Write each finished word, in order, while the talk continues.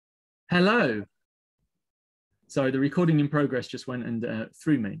Hello. Sorry, the recording in progress just went and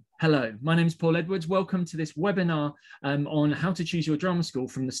threw me. Hello, my name is Paul Edwards. Welcome to this webinar on how to choose your drama school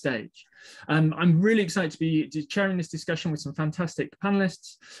from the stage. I'm really excited to be chairing this discussion with some fantastic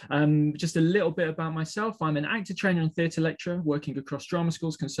panelists. Just a little bit about myself. I'm an actor trainer and theatre lecturer working across drama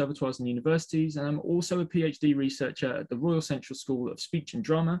schools, conservatoires and universities. And I'm also a PhD researcher at the Royal Central School of Speech and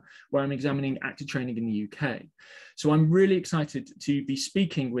Drama, where I'm examining actor training in the UK. So I'm really excited to be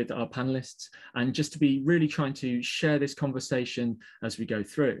speaking with our panelists and just to be really trying to share this conversation as we go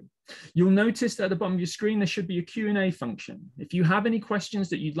through. You'll notice that at the bottom of your screen, there should be a Q&A function. If you have any questions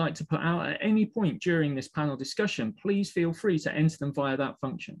that you'd like to put out at any point during this panel discussion, please feel free to enter them via that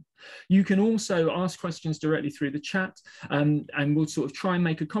function. You can also ask questions directly through the chat, and we'll sort of try and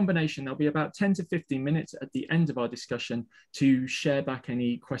make a combination. There'll be about 10 to 15 minutes at the end of our discussion to share back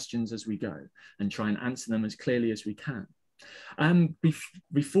any questions as we go and try and answer them as clearly as we can.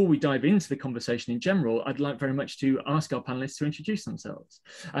 Before we dive into the conversation in general, I'd like very much to ask our panelists to introduce themselves.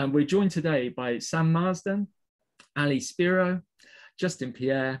 We're joined today by Sam Marsden, Ali Spiro, Justin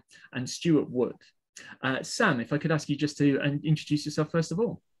Pierre, and Stuart Wood. Sam, if I could ask you just to introduce yourself first of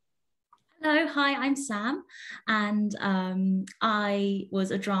all. Hello, hi, I'm Sam, and I was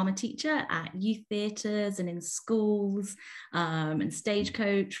a drama teacher at youth theatres and in schools and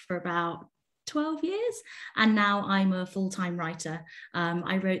stagecoach for about 12 years, and now I'm a full-time writer.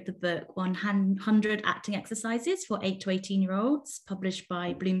 I wrote the book 100 Acting Exercises for 8 to 18-year-olds, published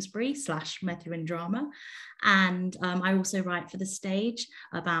by Bloomsbury/Methuen Drama, and I also write for the stage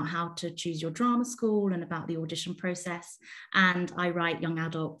about how to choose your drama school and about the audition process, and I write young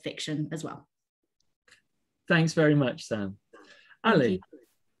adult fiction as well. Thanks very much, Sam. Ali.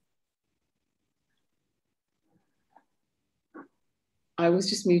 I was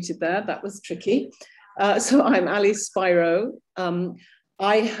just muted there. That was tricky. So I'm Ali Spiro.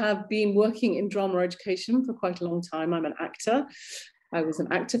 I have been working in drama education for quite a long time. I'm an actor. I was an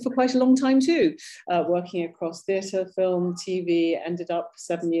actor for quite a long time too, working across theatre, film, TV, ended up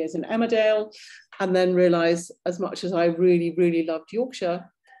 7 years in Emmerdale, and then realised as much as I really, really loved Yorkshire,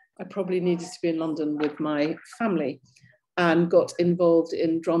 I probably needed to be in London with my family, and got involved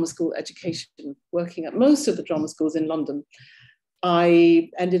in drama school education, working at most of the drama schools in London.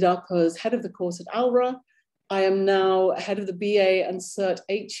 I ended up as head of the course at Alra. I am now head of the BA and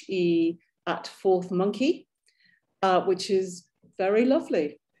CerthHE at Fourth Monkey, which is very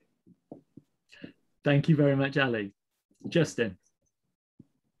lovely. Thank you very much, Ali. Justin.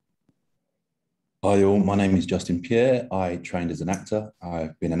 Hi all, my name is Justin Pierre. I trained as an actor.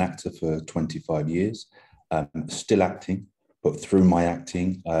 I've been an actor for 25 years, still acting, but through my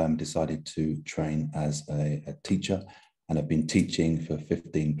acting, decided to train as a teacher, and I've been teaching for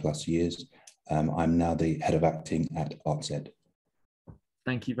 15 plus years. I'm now the head of acting at ArtsEd.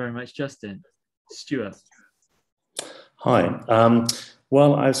 Thank you very much, Justin. Stuart. Hi.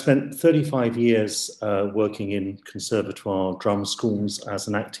 Well, I've spent 35 years working in conservatoire drama schools as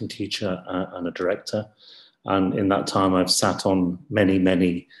an acting teacher and a director. And in that time, I've sat on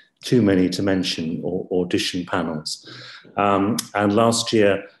many, too many to mention, or audition panels. And last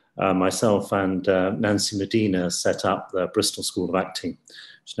year, myself and Nancy Medina set up the Bristol School of Acting,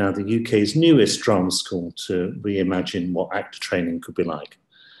 which is now the UK's newest drama school to reimagine what actor training could be like.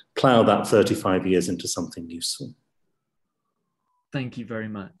 Plough that 35 years into something useful. Thank you very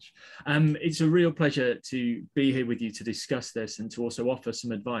much. It's a real pleasure to be here with you to discuss this and to also offer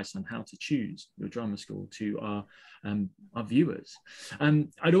some advice on how to choose your drama school to our viewers.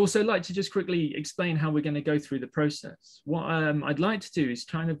 I'd also like to just quickly explain how we're going to go through the process. What I'd like to do is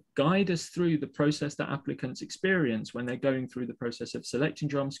kind of guide us through the process that applicants experience when they're going through the process of selecting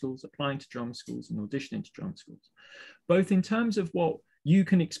drama schools, applying to drama schools and auditioning to drama schools, both in terms of what you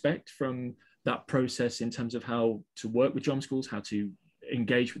can expect from that process in terms of how to work with drama schools, how to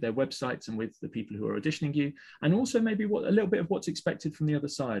engage with their websites and with the people who are auditioning you, and also maybe a little bit of what's expected from the other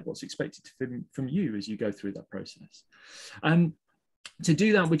side, what's expected from you as you go through that process. To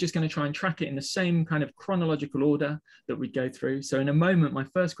do that, we're just going to try and track it in the same kind of chronological order that we go through. So in a moment, my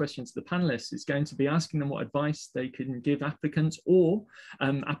first question to the panelists is going to be asking them what advice they can give applicants or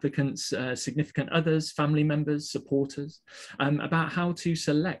applicants' significant others, family members, supporters, about how to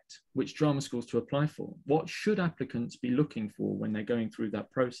select which drama schools to apply for. What should applicants be looking for when they're going through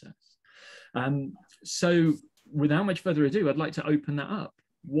that process? So without much further ado, I'd like to open that up.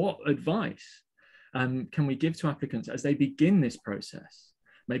 What advice can we give to applicants as they begin this process?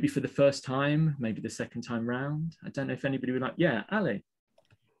 Maybe for the first time, maybe the second time round. I don't know if anybody would like, yeah, Ali.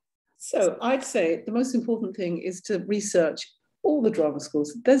 So I'd say the most important thing is to research all the drama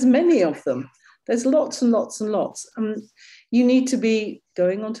schools. There's many of them. There's lots and lots and lots. You need to be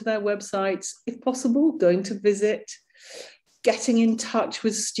going onto their websites, if possible, going to visit, getting in touch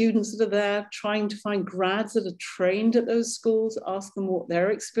with students that are there, trying to find grads that are trained at those schools, ask them what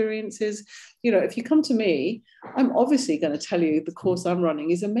their experience is. You know, if you come to me, I'm obviously going to tell you the course I'm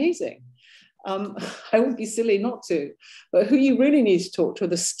running is amazing. I would be silly not to. But who you really need to talk to are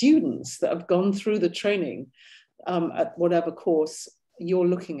the students that have gone through the training at whatever course you're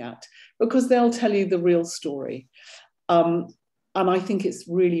looking at, because they'll tell you the real story. And I think it's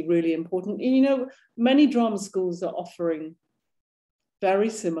really, really important. And, you know, many drama schools are offering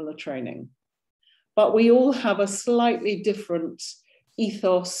very similar training, but we all have a slightly different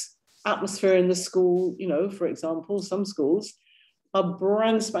ethos, atmosphere in the school. You know, for example, some schools are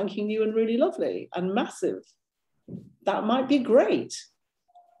brand spanking new and really lovely and massive. That might be great.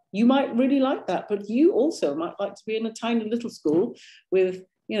 You might really like that, but you also might like to be in a tiny little school with,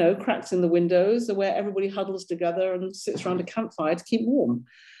 you know, cracks in the windows where everybody huddles together and sits around a campfire to keep warm.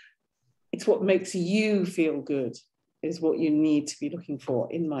 It's what makes you feel good is what you need to be looking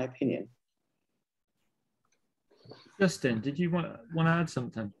for, in my opinion. Justin, did you want to add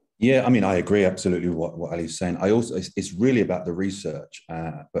something? Yeah, I mean, I agree absolutely with what Ali's saying. I also, it's really about the research,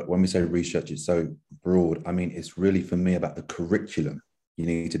 but when we say research, it's so broad. I mean, it's really, for me, about the curriculum. You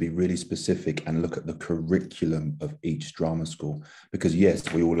need to be really specific and look at the curriculum of each drama school, because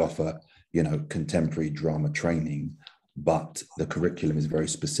yes, we all offer, you know, contemporary drama training, but the curriculum is very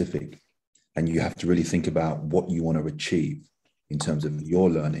specific. And you have to really think about what you want to achieve in terms of your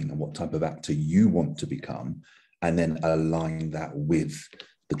learning and what type of actor you want to become, and then align that with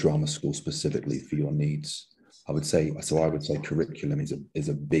the drama school specifically for your needs. I would say curriculum is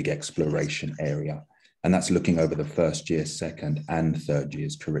a big exploration area. And that's looking over the first year, second and third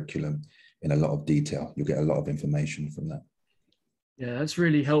year's curriculum in a lot of detail. You'll get a lot of information from that. Yeah, that's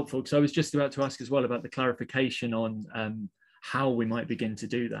really helpful, because I was just about to ask as well about the clarification on how we might begin to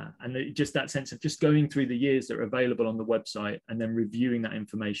do that. And just that sense of just going through the years that are available on the website and then reviewing that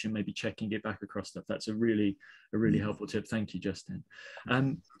information, maybe checking it back across stuff. That's a really helpful tip. Thank you, Justin.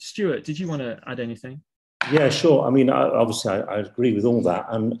 Stuart, did you want to add anything? Yeah, sure. I mean, obviously, I agree with all that.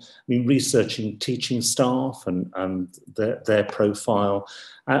 And I mean, researching teaching staff and their profile,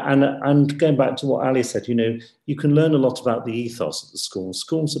 and going back to what Ali said, you know, you can learn a lot about the ethos of the school.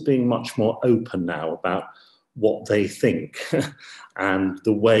 Schools are being much more open now about what they think and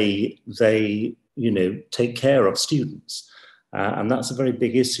the way they, you know, take care of students. And that's a very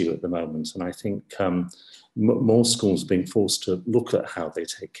big issue at the moment. And I think more schools are being forced to look at how they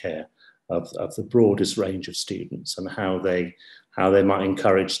take care of the broadest range of students, and how they might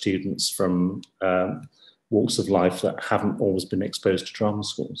encourage students from walks of life that haven't always been exposed to drama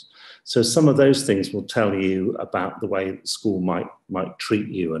schools. So some of those things will tell you about the way the school might treat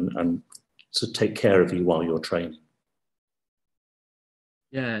you and to take care of you while you're training.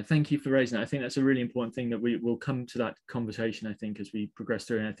 Yeah, thank you for raising that. I think that's a really important thing that we will come to that conversation, I think, as we progress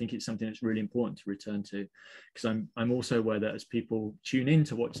through. And I think it's something that's really important to return to, because I'm also aware that as people tune in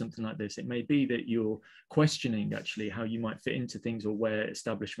to watch something like this, it may be that you're questioning actually how you might fit into things or where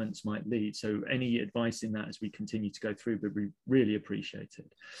establishments might lead. So any advice in that as we continue to go through would be really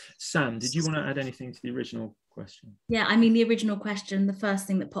appreciated. Sam, did you want to add anything to the original question? Yeah, I mean, the original question, the first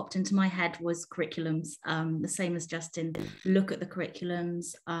thing that popped into my head was curriculums. The same as Justin, look at the curriculums.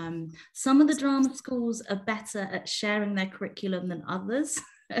 Some of the drama schools are better at sharing their curriculum than others.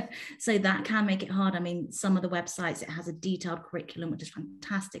 So that can make it hard. I mean, some of the websites, it has a detailed curriculum, which is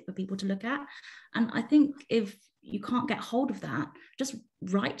fantastic for people to look at. And I think if you can't get hold of that, just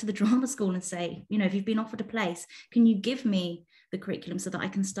write to the drama school and say, you know, if you've been offered a place, can you give me the curriculum so that I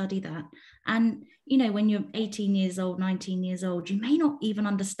can study that? And, you know, when you're 18 years old, 19 years old, you may not even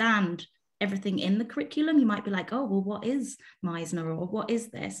understand everything in the curriculum. You might be like, oh, well, what is Meisner, or what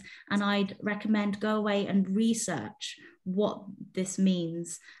is this? And I'd recommend go away and research what this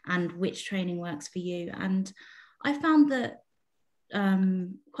means and which training works for you. And I found that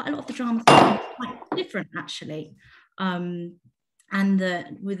quite a lot of the drama are quite different, actually. And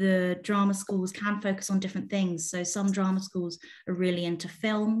with the drama schools can focus on different things. So some drama schools are really into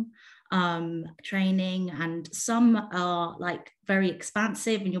film training, and some are like very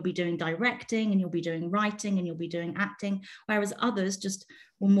expansive, and you'll be doing directing, and you'll be doing writing, and you'll be doing acting, whereas others just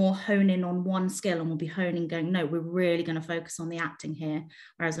will more hone in on one skill and will be honing, going, no, we're really going to focus on the acting here,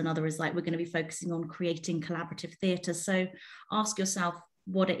 whereas another is like, we're going to be focusing on creating collaborative theatre. So ask yourself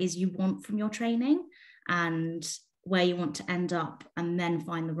what it is you want from your training and where you want to end up, and then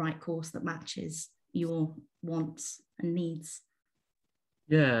find the right course that matches your wants and needs.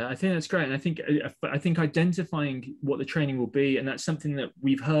 Yeah, I think that's great. And I think identifying what the training will be, and that's something that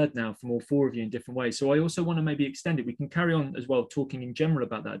we've heard now from all four of you in different ways. So I also want to maybe extend it. We can carry on as well talking in general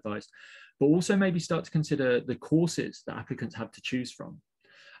about that advice, but also maybe start to consider the courses that applicants have to choose from.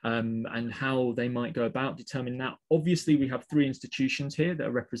 And how they might go about determining that. Obviously, we have 3 institutions here that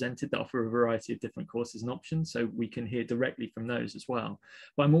are represented that offer a variety of different courses and options, so we can hear directly from those as well.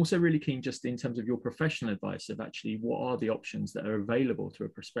 But I'm also really keen just in terms of your professional advice of actually what are the options that are available to a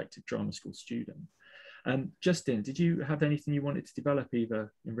prospective drama school student. Justin, did you have anything you wanted to develop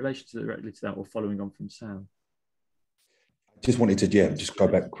either in relation to directly to that or following on from Sam? Just wanted to, just go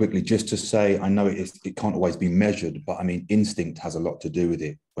back quickly, just to say, I know it can't always be measured, but I mean, instinct has a lot to do with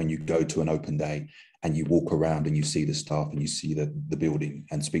it. When you go to an open day and you walk around and you see the staff and you see the building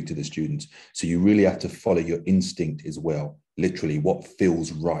and speak to the students. So you really have to follow your instinct as well, literally what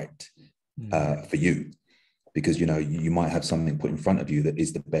feels right for you. Because, you know, you might have something put in front of you that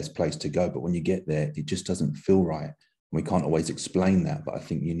is the best place to go, but when you get there, it just doesn't feel right. We can't always explain that, but I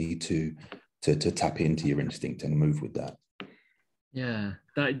think you need to tap into your instinct and move with that. Yeah,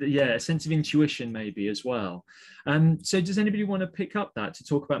 a sense of intuition maybe as well. So does anybody want to pick up that to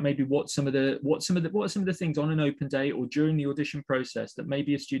talk about maybe what are some of the things on an open day or during the audition process that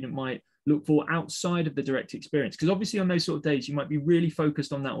maybe a student might look for outside of the direct experience? Because obviously on those sort of days you might be really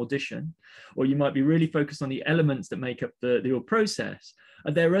focused on that audition, or you might be really focused on the elements that make up your process.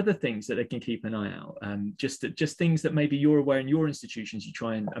 Are there other things that they can keep an eye out? Just things that maybe you're aware in your institutions you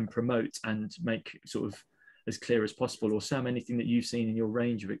try and promote and make sort of as clear as possible, or Sam, anything that you've seen in your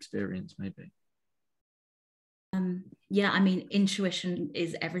range of experience maybe? Yeah, I mean, intuition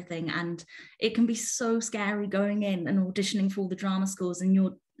is everything, and it can be so scary going in and auditioning for all the drama schools, and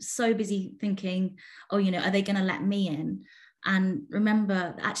you're so busy thinking, oh, you know, are they going to let me in? And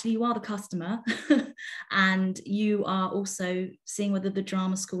remember, actually, you are the customer and you are also seeing whether the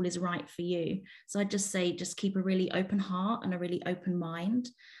drama school is right for you. So I'd just say, just keep a really open heart and a really open mind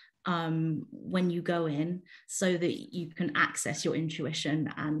when you go in, so that you can access your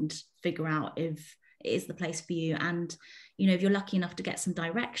intuition and figure out if it is the place for you. And you know, if you're lucky enough to get some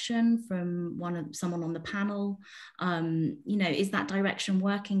direction from someone on the panel, you know, is that direction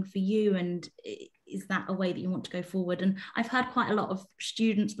working for you, and is that a way that you want to go forward? And I've heard quite a lot of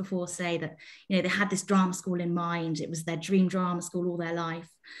students before say that, you know, they had this drama school in mind, it was their dream drama school all their life,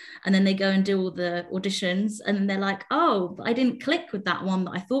 and then they go and do all the auditions and they're like, oh, I didn't click with that one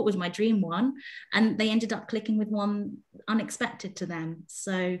that I thought was my dream one, and they ended up clicking with one unexpected to them.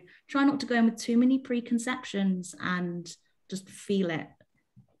 So try not to go in with too many preconceptions and just feel it.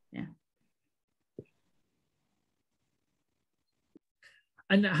 Yeah.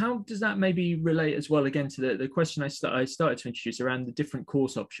 And how does that maybe relate as well, again, to the question I started to introduce around the different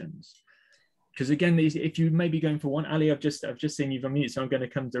course options? Because again, if you may be going for one, Ali, I've just seen you've unmuted, so I'm going to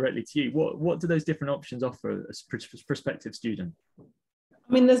come directly to you. What do those different options offer as a prospective student? I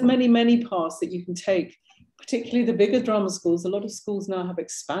mean, there's many paths that you can take, particularly the bigger drama schools. A lot of schools now have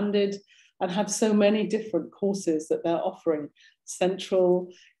expanded and have so many different courses that they're offering. Central,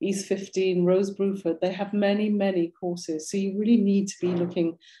 East 15, Rose Bruford, they have many courses. So you really need to be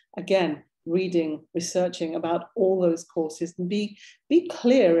looking, again, reading, researching about all those courses, and be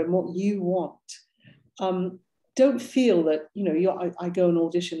clear in what you want. Don't feel that, you know, I go and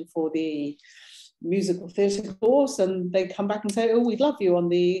audition for the musical theatre course and they come back and say, oh, we'd love you on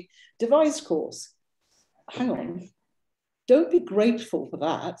the devised course. Hang on, don't be grateful for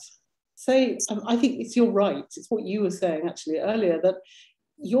that. Say, I think it's your right, it's what you were saying actually earlier, that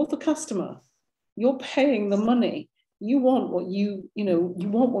you're the customer, you're paying the money, you want what you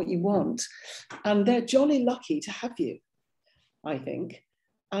want what you want, and they're jolly lucky to have you, I think.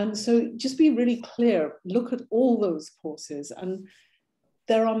 And so just be really clear, look at all those courses, and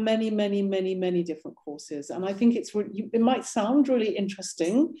there are many different courses. And I think it might sound really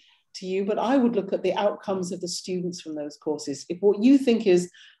interesting to you, but I would look at the outcomes of the students from those courses. If what you think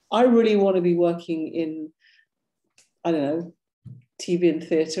is, I really want to be working in, I don't know, TV and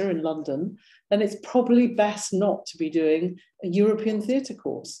theatre in London, then it's probably best not to be doing a European theatre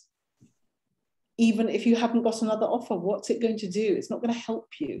course. Even if you haven't got another offer, what's it going to do? It's not going to help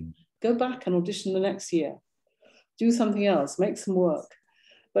you. Go back and audition the next year. Do something else, make some work.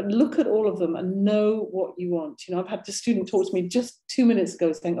 But look at all of them and know what you want. You know, I've had a student talk to me just 2 minutes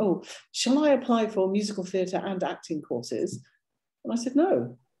ago saying, oh, shall I apply for musical theatre and acting courses? And I said,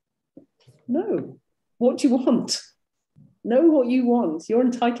 no. What do you want? Know what you want. You're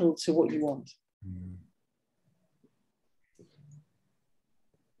entitled to what you want.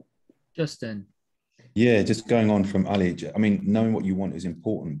 Justin. Yeah, just going on from Ali. I mean, knowing what you want is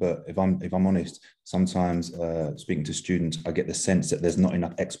important, but if I'm honest, sometimes speaking to students, I get the sense that there's not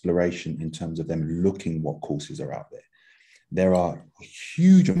enough exploration in terms of them looking what courses are out there. There are a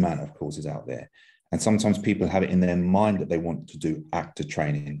huge amount of courses out there, and sometimes people have it in their mind that they want to do actor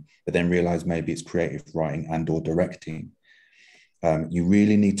training, but then realize maybe it's creative writing and or directing. You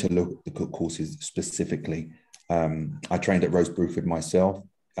really need to look at the courses specifically. I trained at Rose Bruford myself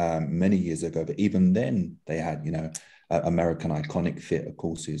many years ago, but even then they had, American iconic theatre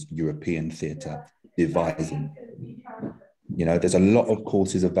courses, European theatre, devising. There's a lot of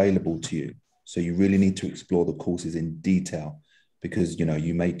courses available to you. So you really need to explore the courses in detail because,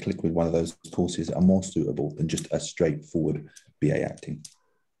 you may click with one of those courses that are more suitable than just a straightforward BA acting.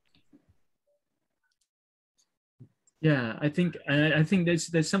 Yeah, I think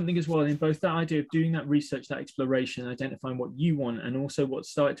there's something as well in both that idea of doing that research, that exploration, identifying what you want, and also what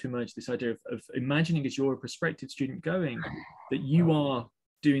started to emerge, this idea of imagining as you're a prospective student going, that you are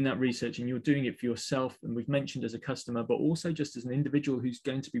doing that research and you're doing it for yourself, and we've mentioned as a customer, but also just as an individual who's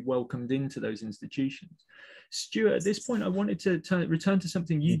going to be welcomed into those institutions. Stuart, at this point, I wanted to return to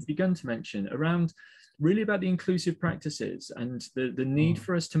something you'd begun to mention around really about the inclusive practices and the need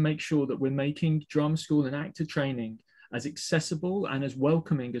for us to make sure that we're making drama school and actor training as accessible and as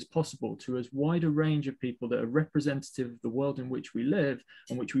welcoming as possible to as wide a range of people that are representative of the world in which we live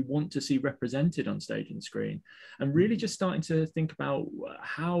and which we want to see represented on stage and screen. And really just starting to think about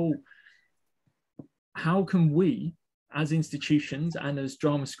how can we, as institutions and as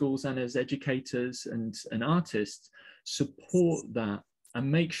drama schools and as educators and artists, support that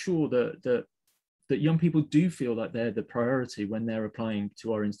and make sure that young people do feel like they're the priority when they're applying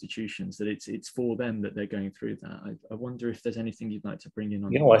to our institutions, that it's for them that they're going through that. I wonder if there's anything you'd like to bring in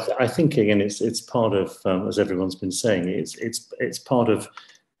on that. I think again, it's part of, as everyone's been saying, it's part of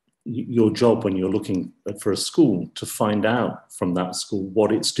your job when you're looking for a school to find out from that school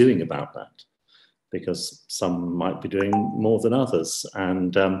what it's doing about that, because some might be doing more than others,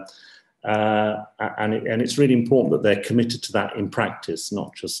 and it's really important that they're committed to that in practice,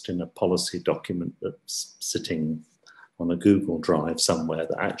 not just in a policy document that's sitting on a Google Drive somewhere.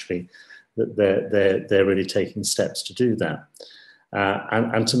 That actually that they're really taking steps to do that,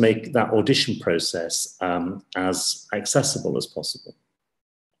 and to make that audition process as accessible as possible.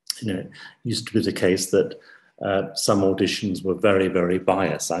 It used to be the case that some auditions were very, very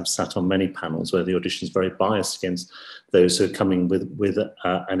biased. I've sat on many panels where the audition is very biased against those who are coming with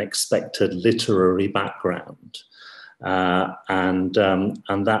an expected literary background, and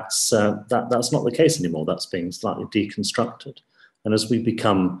that's not the case anymore. That's being slightly deconstructed. And as we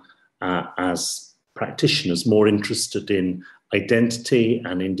become, as practitioners, more interested in identity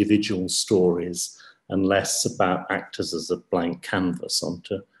and individual stories, and less about actors as a blank canvas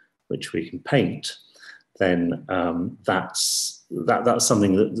onto which we can paint, then that's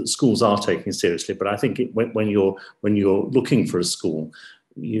something that schools are taking seriously. But I think when you're looking for a school,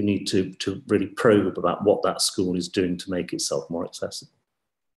 you need to really probe about what that school is doing to make itself more accessible.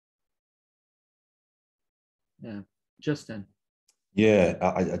 Yeah, Justin. Yeah,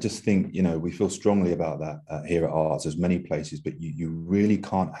 I just think, we feel strongly about that here at Arts. There's many places, but you really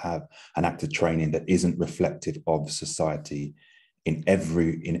can't have an actor training that isn't reflective of society in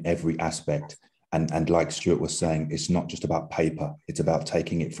every aspect. And like Stuart was saying, it's not just about paper, it's about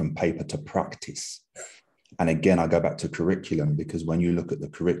taking it from paper to practice. And again, I go back to curriculum, because when you look at the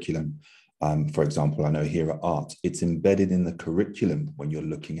curriculum, for example, I know here at Arts, it's embedded in the curriculum when you're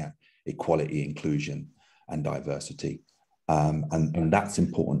looking at equality, inclusion, and diversity. And that's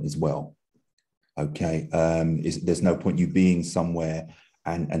important as well. Okay, there's no point you being somewhere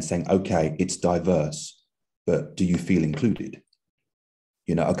and saying, okay, it's diverse, but do you feel included?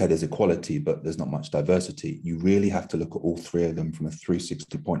 Okay, there's equality, but there's not much diversity. You really have to look at all three of them from a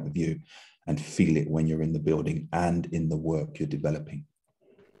 360 point of view and feel it when you're in the building and in the work you're developing.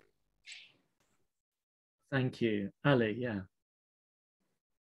 Thank you. Ali, yeah.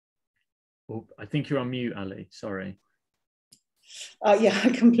 Oh, I think you're on mute, Ali, sorry. Yeah, I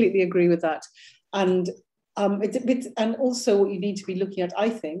completely agree with that. And and also what you need to be looking at, I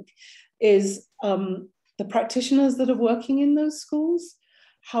think, is the practitioners that are working in those schools.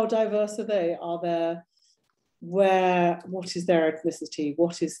 How diverse are they? What is their ethnicity?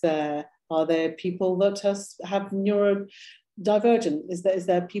 Are there people that have neurodivergent? Is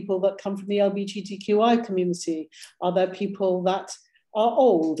there people that come from the LGBTQI community? Are there people that are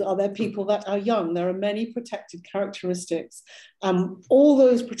old? Are there people that are young? There are many protected characteristics. All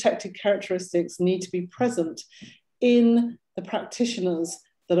those protected characteristics need to be present in the practitioners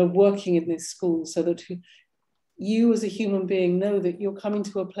that are working in this school, so that you as a human being know that you're coming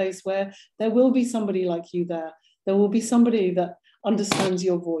to a place where there will be somebody like you there. There will be somebody that understands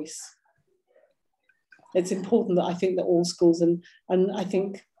your voice. It's important that I think that all schools, and I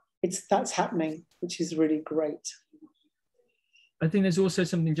think that's happening, which is really great. I think there's also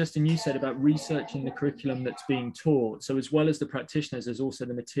something, Justin, you said about researching the curriculum that's being taught. So as well as the practitioners, there's also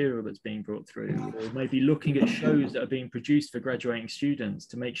the material that's being brought through, or maybe looking at shows that are being produced for graduating students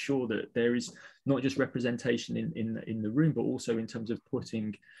to make sure that there is not just representation in the room, but also in terms of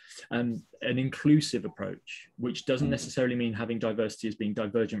putting an inclusive approach, which doesn't necessarily mean having diversity as being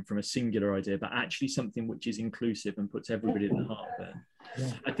divergent from a singular idea, but actually something which is inclusive and puts everybody at the heart of it.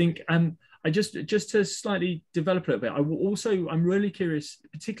 Yeah. I think I just to slightly develop a little bit, I'm really curious,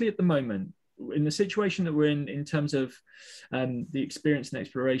 particularly at the moment, in the situation that we're in terms of the experience and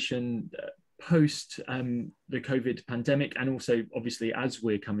exploration post the COVID pandemic, and also obviously as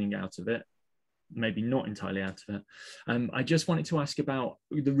we're coming out of it, maybe not entirely out of it. I just wanted to ask about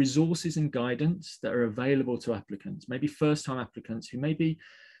the resources and guidance that are available to applicants, maybe first-time applicants who maybe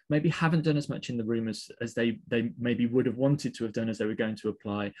haven't done as much in the room as they maybe would have wanted to have done as they were going to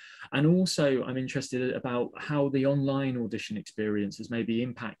apply. And also I'm interested about how the online audition experience has maybe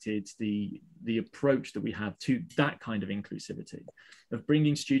impacted the approach that we have to that kind of inclusivity, of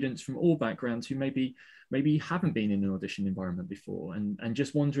bringing students from all backgrounds who maybe haven't been in an audition environment before, and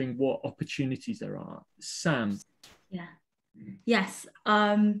just wondering what opportunities there are. Sam? Yeah. Yes.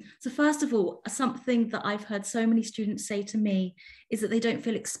 So first of all, something that I've heard so many students say to me is that they don't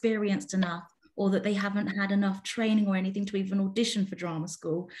feel experienced enough, or that they haven't had enough training or anything to even audition for drama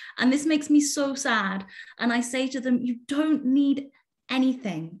school. And this makes me so sad. And I say to them, you don't need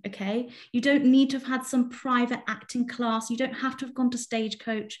anything, okay? You don't need to have had some private acting class. You don't have to have gone to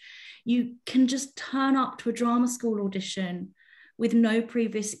Stagecoach. You can just turn up to a drama school audition with no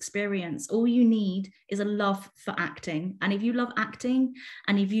previous experience. All you need is a love for acting. And if you love acting,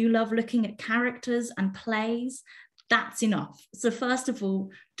 and if you love looking at characters and plays, that's enough. So first of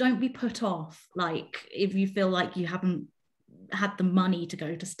all, don't be put off, like if you feel like you haven't had the money to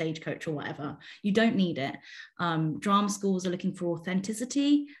go to Stagecoach or whatever. You don't need it. Drama schools are looking for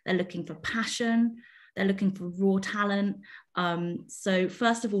authenticity. They're looking for passion. They're looking for raw talent. So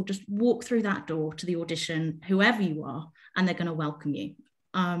first of all, just walk through that door to the audition, whoever you are, and they're going to welcome you.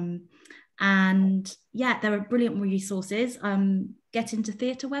 And yeah, there are brilliant resources. Get into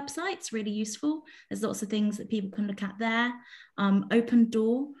theatre websites, really useful. There's lots of things that people can look at there. Open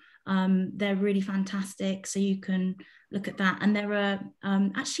Door, they're really fantastic. So you can look at that. And there are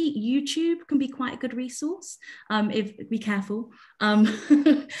actually YouTube can be quite a good resource. Be careful.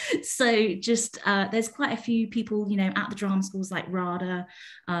 So just there's quite a few people, you know, at the drama schools like RADA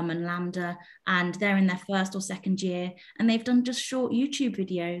and Lambda, and they're in their first or second year, and they've done just short YouTube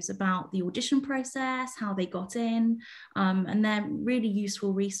videos about the audition process, how they got in, and they're really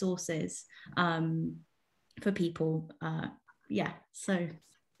useful resources for people. Yeah, so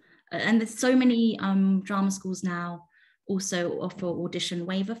and there's so many drama schools now also offer audition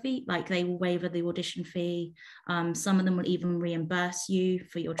waiver fee, like they will waiver the audition fee. Some of them will even reimburse you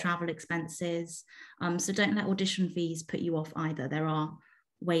for your travel expenses. So don't let audition fees put you off either. There are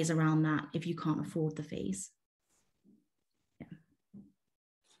ways around that if you can't afford the fees.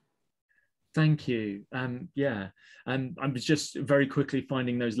 Thank you. Yeah, I was just very quickly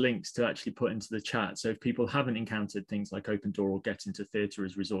finding those links to actually put into the chat. So if people haven't encountered things like Open Door or Get Into Theatre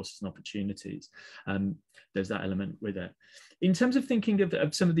as resources and opportunities, there's that element with it. In terms of thinking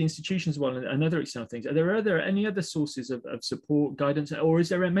of some of the institutions as well and other external things, are there any other sources of support, guidance, or is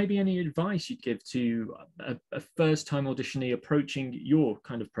there maybe any advice you'd give to a first-time auditionee approaching your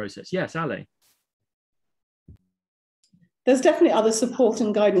kind of process? Yes, Ali. There's definitely other support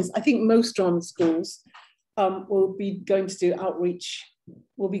and guidance. I think most drama schools will be going to do outreach.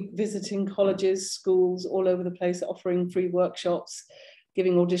 We'll be visiting colleges, schools all over the place, offering free workshops,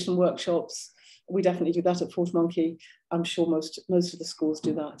 giving audition workshops. We definitely do that at Fourth Monkey. I'm sure most of the schools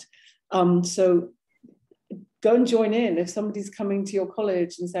do that. So go and join in. If somebody's coming to your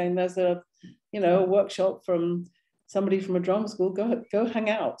college and saying there's a workshop from somebody from a drama school, go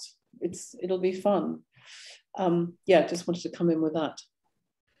hang out. It'll be fun. Yeah, just wanted to come in with that.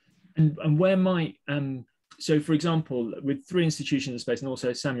 And where might so for example, with 3 institutions in the space, and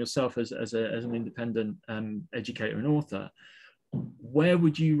also Sam yourself as an independent educator and author, where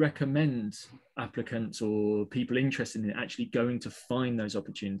would you recommend applicants or people interested in it actually going to find those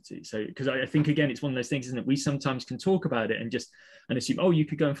opportunities? So, because I think, again, it's one of those things, isn't it? We sometimes can talk about it and assume, oh, you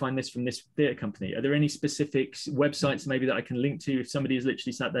could go and find this from this theatre company. Are there any specific websites maybe that I can link to if somebody has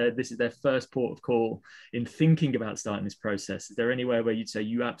literally sat there, this is their first port of call in thinking about starting this process? Is there anywhere where you'd say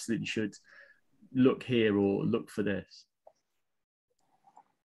you absolutely should look here or look for this?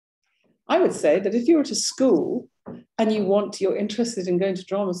 I would say that if you're at a school and you're interested in going to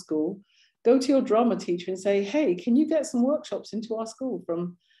drama school, go to your drama teacher and say, hey, can you get some workshops into our school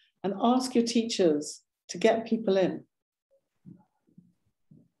and ask your teachers to get people in.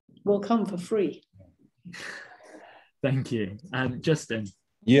 We'll come for free. Thank you. Justin.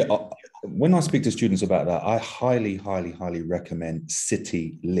 Yeah, when I speak to students about that, I highly, highly, highly recommend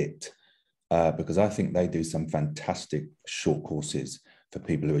CerthHE Lit, because I think they do some fantastic short courses for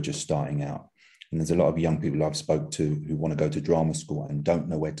people who are just starting out. And there's a lot of young people I've spoke to who want to go to drama school and don't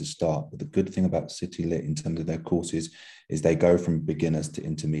know where to start. But the good thing about CerthHE Lit in terms of their courses is they go from beginners to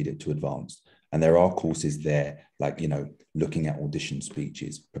intermediate to advanced. And there are courses there, like, you know, looking at audition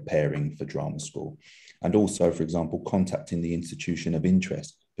speeches, preparing for drama school. And also, for example, contacting the institution of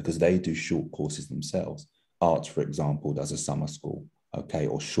interest, because they do short courses themselves. Arts, for example, does a summer school, okay,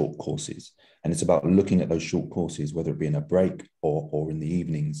 or short courses. And it's about looking at those short courses, whether it be in a break or in the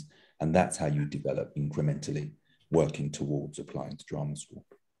evenings. And that's how you develop incrementally, working towards applying to drama school.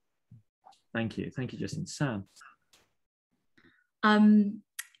 Thank you. Thank you, Justin. Sam?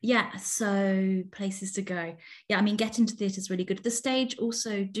 Yeah, so places to go. Yeah, I mean, getting to theatre is really good. The Stage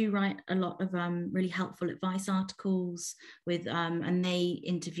also do write a lot of really helpful advice articles with, and they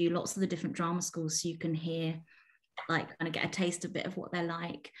interview lots of the different drama schools, so you can hear, like, kind of get a taste a bit of what they're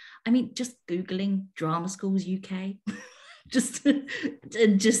like. I mean, just Googling drama schools UK, just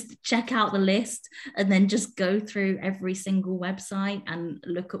check out the list and then just go through every single website and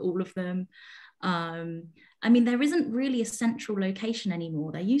look at all of them. I mean, there isn't really a central location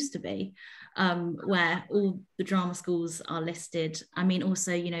anymore. There used to be, where all the drama schools are listed. I mean,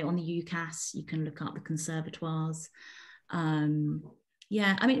 also, you know, on the UCAS, you can look up the conservatoires.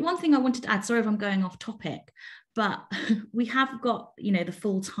 Yeah, I mean, one thing I wanted to add, sorry if I'm going off topic, but we have got, you know, the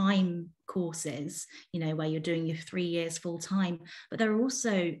full-time courses, you know, where you're doing your 3 years full-time, but there are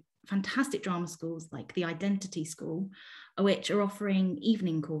also fantastic drama schools like the Identity School, which are offering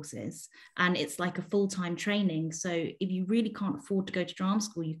evening courses, and it's like a full-time training. So if you really can't afford to go to drama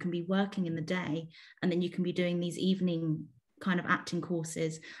school, you can be working in the day and then you can be doing these evening kind of acting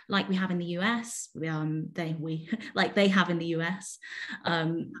courses like we have in the US. They have in the US.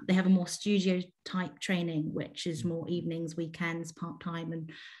 They have a more studio type training, which is more evenings, weekends, part-time.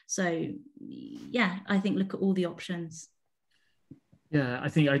 And so, yeah, I think look at all the options. Yeah, I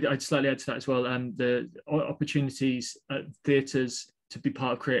think I'd slightly add to that as well. The opportunities at theatres to be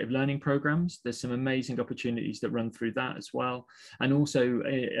part of creative learning programs. There's some amazing opportunities that run through that as well. And also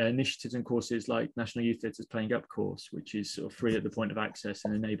initiatives and courses like National Youth Theatre's Playing Up course, which is sort of free at the point of access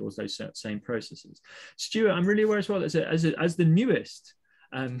and enables those same processes. Stuart, I'm really aware as well, as the newest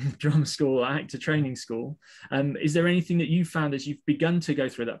drama school, actor training school, is there anything that you found as you've begun to go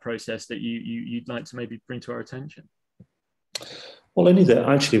through that process that you'd like to maybe bring to our attention? Well, only that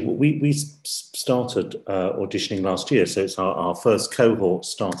actually we started auditioning last year, so it's our first cohort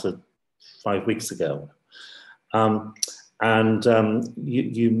started 5 weeks ago, and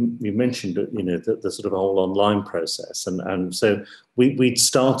you mentioned that, you know, the sort of whole online process, and so we'd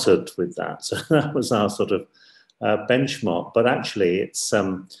started with that, so that was our sort of benchmark. But actually, it's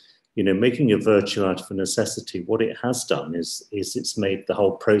you know, making a virtue out of a necessity. What it has done is it's made the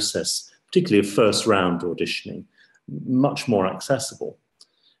whole process, particularly of first round auditioning, much more accessible,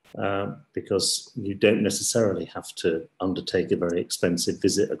 because you don't necessarily have to undertake a very expensive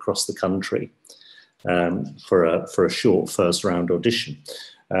visit across the country for a short first round audition.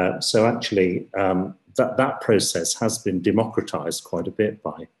 So actually, that process has been democratized quite a bit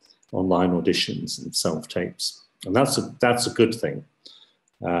by online auditions and self-tapes, and that's a good thing.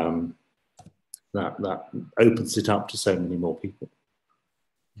 That opens it up to so many more people.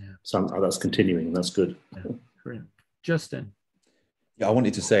 Yeah. So that's continuing, and that's good. Yeah. Brilliant. Justin? Yeah, I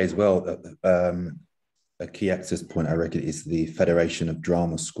wanted to say as well that a key access point, I reckon, is the Federation of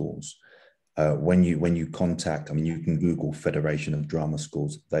Drama Schools. When you contact, I mean, you can Google Federation of Drama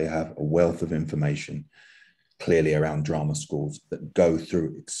Schools. They have a wealth of information clearly around drama schools that go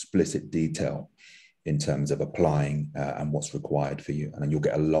through explicit detail in terms of applying and what's required for you. And you'll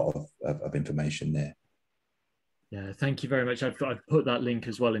get a lot of information there. Yeah, thank you very much. I've put that link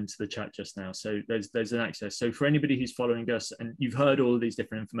as well into the chat just now. So there's an access. So for anybody who's following us and you've heard all of these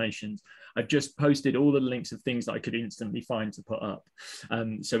different informations, I've just posted all the links of things that I could instantly find to put up.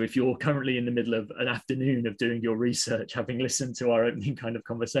 So if you're currently in the middle of an afternoon of doing your research, having listened to our opening kind of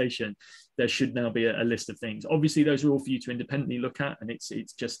conversation, there should now be a list of things. Obviously, those are all for you to independently look at, and it's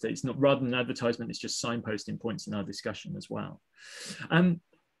not, rather than an advertisement, it's just signposting points in our discussion as well.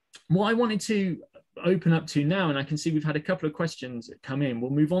 What I wanted to open up to now, and I can see we've had a couple of questions that come in.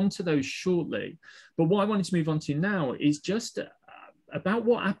 We'll move on to those shortly. But what I wanted to move on to now is just about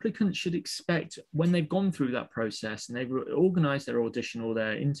what applicants should expect when they've gone through that process and they've organised their audition or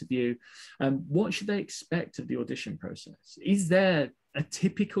their interview. What should they expect of the audition process? Is there a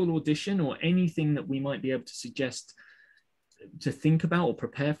typical audition or anything that we might be able to suggest to think about or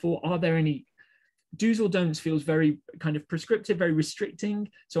prepare for? Are there any do's or don'ts? Feels very kind of prescriptive, very restricting.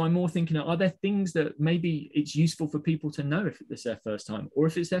 So I'm more thinking, are there things that maybe it's useful for people to know if it's their first time or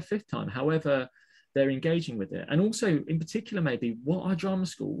if it's their fifth time, however they're engaging with it? And also in particular, maybe what are drama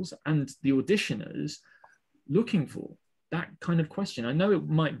schools and the auditioners looking for? That kind of question. I know it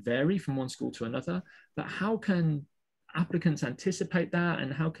might vary from one school to another, but how can applicants anticipate that,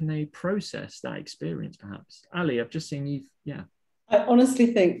 and how can they process that experience perhaps? Ali, I've just seen you've, yeah. I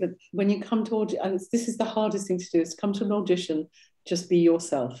honestly think that when you come to audition, and this is the hardest thing to do, is to come to an audition, just be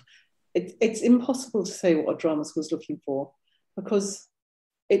yourself. It's impossible to say what a drama school is looking for, because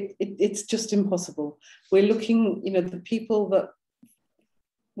it's just impossible. We're looking, you know, the people that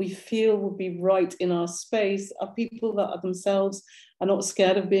we feel will be right in our space are people that are themselves, are not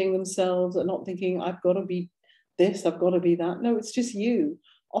scared of being themselves, are not thinking, I've got to be this, I've got to be that. No, it's just you.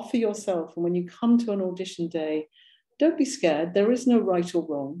 Offer yourself. And when you come to an audition day, don't be scared. There is no right or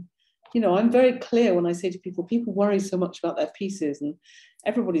wrong. You know, I'm very clear when I say to people worry so much about their pieces, and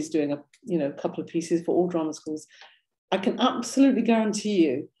everybody's doing a couple of pieces for all drama schools. I can absolutely guarantee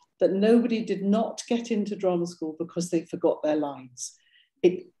you that nobody did not get into drama school because they forgot their lines.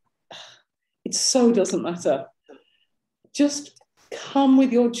 It so doesn't matter. Just come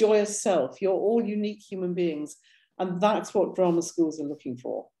with your joyous self. You're all unique human beings. And that's what drama schools are looking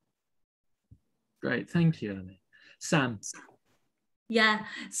for. Great, thank you, Ali. Sam. Yeah,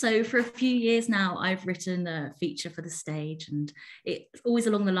 so for a few years now, I've written a feature for the stage, and it's always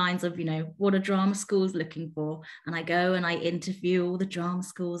along the lines of, you know, what are drama schools looking for? And I go and I interview all the drama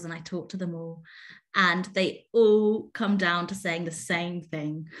schools and I talk to them all, and they all come down to saying the same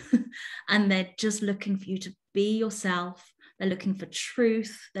thing. And they're just looking for you to be yourself. They're looking for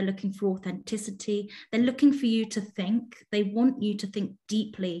truth. They're looking for authenticity. They're looking for you to think. They want you to think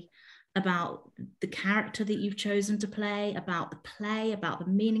deeply about the character that you've chosen to play, about the play, about the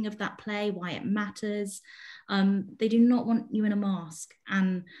meaning of that play, why it matters. They do not want you in a mask.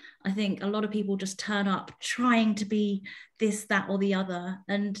 And I think a lot of people just turn up trying to be this, that, or the other,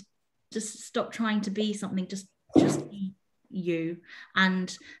 and just stop trying to be something, just be you.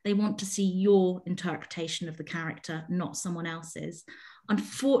 And they want to see your interpretation of the character, not someone else's.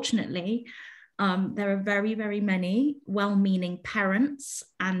 Unfortunately, there are very, very many well-meaning parents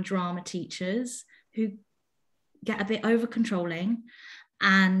and drama teachers who get a bit over-controlling,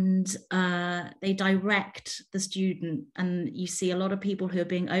 and they direct the student. And you see a lot of people who are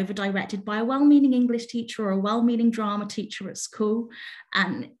being over-directed by a well-meaning English teacher or a well-meaning drama teacher at school,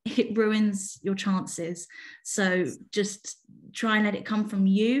 and it ruins your chances. So just try and let it come from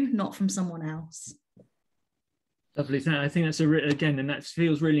you, not from someone else. Lovely. I think that's again, and that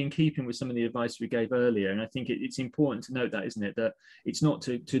feels really in keeping with some of the advice we gave earlier. And I think it's important to note that, isn't it, that it's not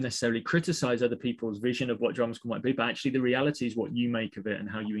to necessarily criticize other people's vision of what drama school might be, but actually the reality is what you make of it and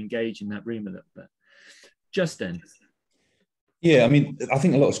how you engage in that room a little bit. Justin. Yeah, I mean, I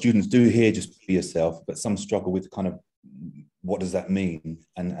think a lot of students do hear just be yourself, but some struggle with kind of what does that mean?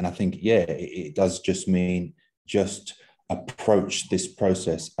 And I think, yeah, it does just mean just approach this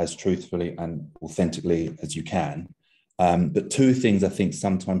process as truthfully and authentically as you can. But two things I think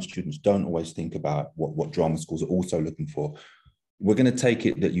sometimes students don't always think about what drama schools are also looking for. We're going to take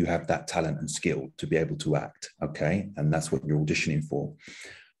it that you have that talent and skill to be able to act, okay? And that's what you're auditioning for.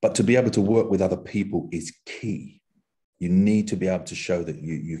 But to be able to work with other people is key. You need to be able to show that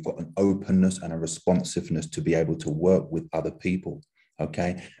you've got an openness and a responsiveness to be able to work with other people,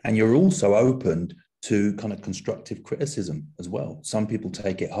 okay? And you're also open to kind of constructive criticism as well. Some people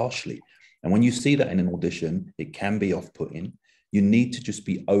take it harshly. And when you see that in an audition, it can be off-putting. You need to just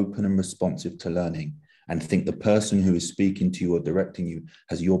be open and responsive to learning and think the person who is speaking to you or directing you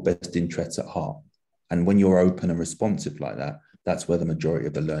has your best interests at heart. And when you're open and responsive like that, that's where the majority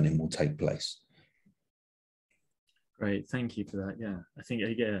of the learning will take place. Great, thank you for that. Yeah, I think,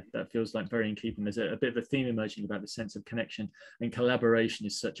 yeah, that feels like very in keeping. There's a bit of a theme emerging about the sense of connection, and collaboration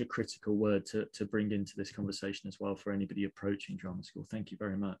is such a critical word to bring into this conversation as well for anybody approaching drama school. Thank you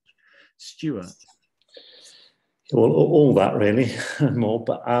very much. Stuart. Well, all that really and more,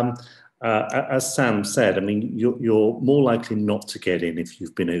 but as Sam said, I mean, you're more likely not to get in if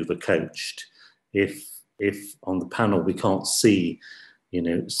you've been overcoached. If on the panel we can't see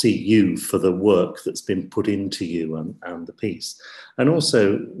see you for the work that's been put into you and the piece. And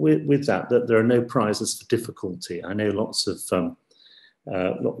also with that there are no prizes for difficulty. I know lots of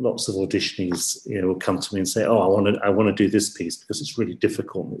auditionees, will come to me and say, "Oh, I want to do this piece because it's really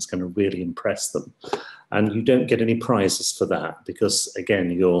difficult and it's going to really impress them." And you don't get any prizes for that because,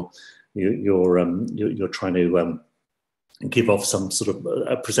 again, you're trying to give off some sort of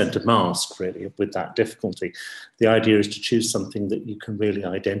a presenter mask, really, with that difficulty. The idea is to choose something that you can really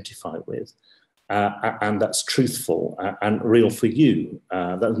identify with, and that's truthful and real for you.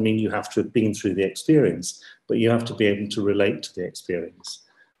 That doesn't mean you have to have been through the experience, but you have to be able to relate to the experience.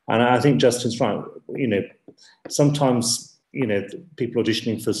 And I think Justin's right. Sometimes, people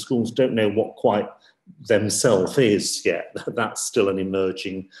auditioning for schools don't know what quite themselves is yet. That's still an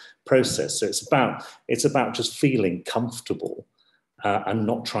emerging process. So it's about just feeling comfortable and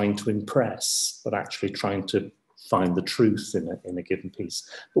not trying to impress, but actually trying to find the truth in a given piece.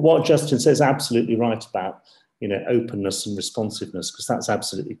 But what Justin says is absolutely right about openness and responsiveness, because that's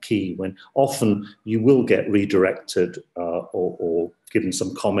absolutely key. When often you will get redirected or given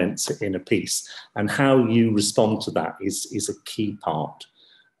some comments in a piece, and how you respond to that is a key part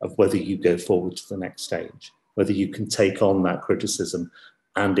of whether you go forward to the next stage, whether you can take on that criticism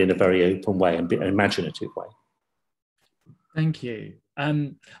and in a very open way and an imaginative way. Thank you.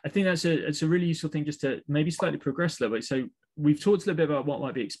 I think it's a really useful thing just to maybe slightly progress a little bit. So we've talked a little bit about what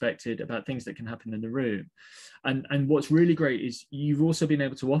might be expected, about things that can happen in the room. And what's really great is you've also been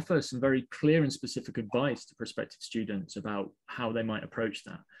able to offer some very clear and specific advice to prospective students about how they might approach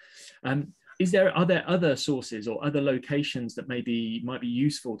that. Are there other sources or other locations that might be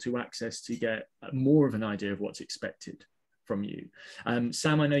useful to access to get more of an idea of what's expected from you?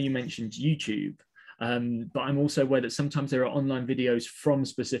 Sam, I know you mentioned YouTube, but I'm also aware that sometimes there are online videos from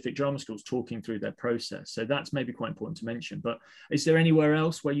specific drama schools talking through their process. So that's maybe quite important to mention. But is there anywhere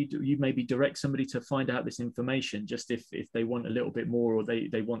else where you maybe direct somebody to find out this information, just if they want a little bit more, or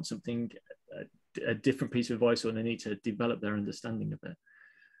they want something, a different piece of advice, or they need to develop their understanding of it?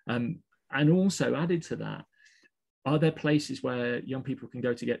 And also added to that, are there places where young people can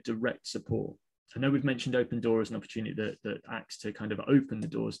go to get direct support? I know we've mentioned Open Door as an opportunity that acts to kind of open the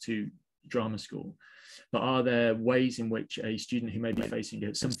doors to drama school, but are there ways in which a student who may be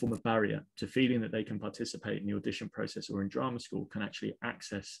facing some form of barrier to feeling that they can participate in the audition process or in drama school can actually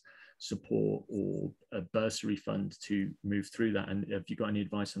access support or a bursary fund to move through that? And have you got any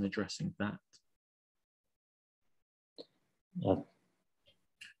advice on addressing that? Yeah.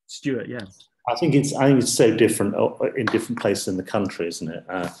 Stuart, yeah. I think it's so different in different places in the country, isn't it?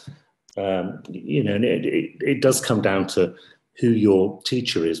 And it does come down to who your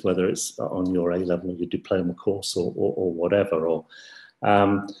teacher is, whether it's on your A-level or your diploma course or whatever.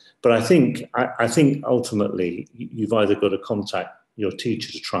 But I think ultimately you've either got to contact your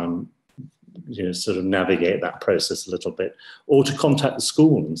teacher to try and sort of navigate that process a little bit, or to contact the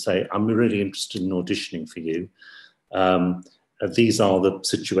school and say, "I'm really interested in auditioning for you. These are the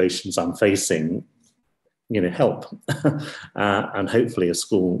situations I'm facing, help." And hopefully a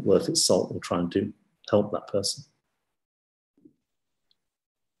school worth its salt will try and help that person.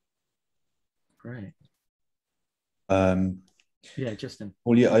 Great. Yeah, Justin.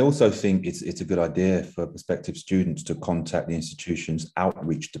 Well, yeah, I also think it's a good idea for prospective students to contact the institution's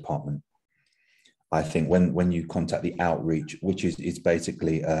outreach department. I think when you contact the outreach, which is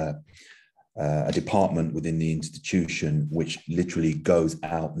basically a department within the institution which literally goes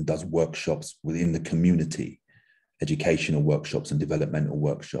out and does workshops within the community, educational workshops and developmental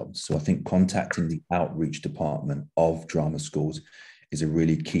workshops. So I think contacting the outreach department of drama schools is a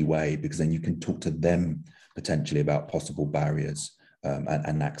really key way, because then you can talk to them potentially about possible barriers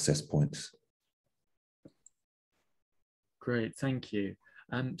and access points. Great, thank you.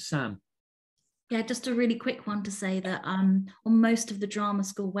 Sam? Yeah, just a really quick one to say that on most of the drama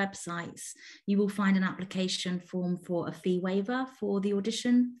school websites, you will find an application form for a fee waiver for the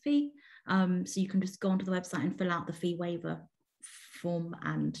audition fee. So you can just go onto the website and fill out the fee waiver form,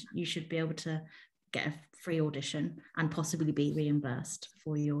 and you should be able to get a free audition and possibly be reimbursed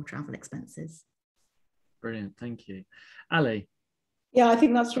for your travel expenses. Brilliant, thank you. Ali? Yeah, I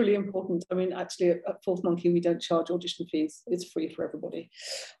think that's really important. I mean, actually, at Fourth Monkey, we don't charge audition fees. It's free for everybody.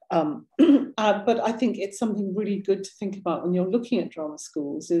 But I think it's something really good to think about when you're looking at drama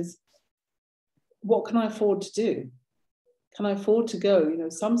schools is, what can I afford to do? Can I afford to go?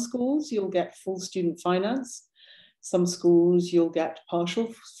 Some schools you'll get full student finance. Some schools you'll get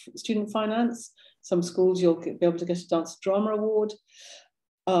partial student finance. Some schools you'll be able to get a Dance Drama Award.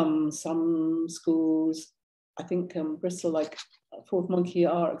 Some schools I think Bristol, like Fourth Monkey,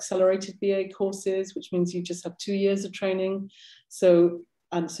 are accelerated BA courses, which means you just have 2 years of training. So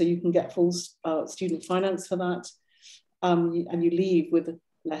you can get full student finance for that, and you leave with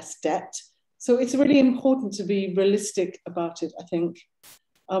less debt. So it's really important to be realistic about it, I think,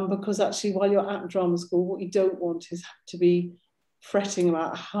 because actually while you're at drama school, what you don't want is to be fretting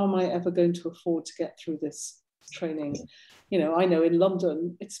about how am I ever going to afford to get through this training. You know, I know in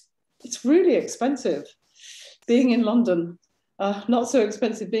London, it's really expensive being in London, not so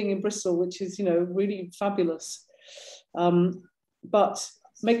expensive being in Bristol, which is, you know, really fabulous. But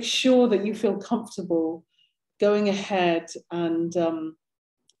make sure that you feel comfortable going ahead and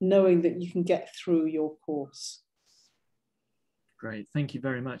knowing that you can get through your course. Great, thank you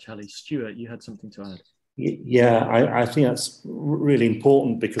very much, Ali. Stuart, you had something to add. Yeah, I think that's really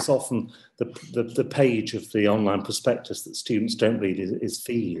important, because often the page of the online prospectus that students don't read is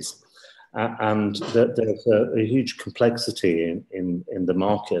fees. And there's a huge complexity in the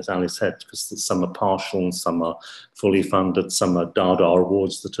market, as Ali said, because some are partial, some are fully funded, some are Dada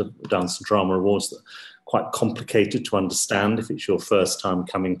awards, that are dance and drama awards, that are quite complicated to understand if it's your first time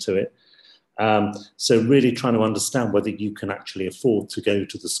coming to it. So really trying to understand whether you can actually afford to go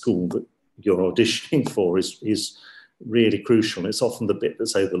to the school that you're auditioning for is really crucial. It's often the bit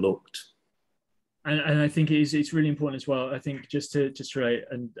that's overlooked. And I think it's really important as well. I think just to relate,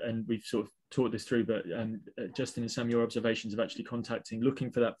 and we've sort of talked this through, but Justin and Sam, your observations of actually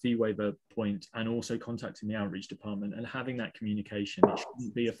looking for that fee waiver point, and also contacting the outreach department and having that communication. It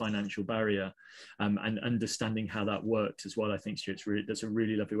shouldn't be a financial barrier, and understanding how that works as well. I think, Stuart, that's a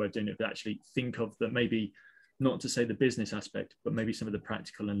really lovely way of doing it. But actually think of that, maybe not to say the business aspect, but maybe some of the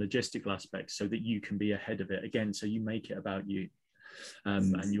practical and logistical aspects, so that you can be ahead of it again. So you make it about you.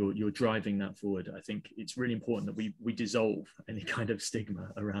 And you're driving that forward. I think it's really important that we dissolve any kind of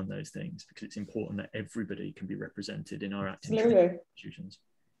stigma around those things, because it's important that everybody can be represented in our acting institutions.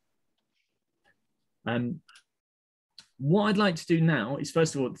 What I'd like to do now is,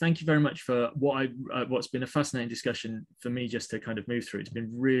 first of all, thank you very much for what's been a fascinating discussion for me, just to kind of move through. It's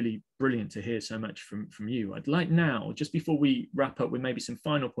been really brilliant to hear so much from you. I'd like now, just before we wrap up with maybe some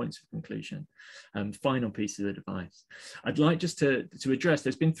final points of conclusion, final pieces of advice, I'd like just to address,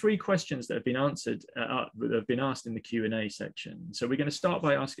 there's been 3 questions that have been answered, that have been asked in the Q&A section. So we're going to start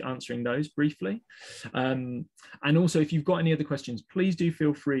by answering those briefly. And also, if you've got any other questions, please do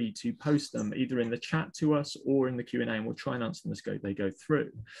feel free to post them either in the chat to us or in the Q&A, and we'll try and answer them as they go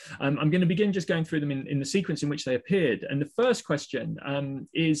through. I'm going to begin just going through them in the sequence in which they appeared. And the first question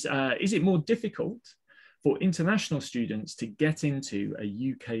is it more difficult for international students to get into a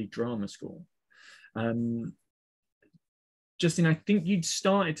UK drama school? Justin, I think you'd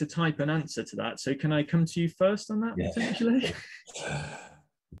started to type an answer to that. So can I come to you first on that, potentially?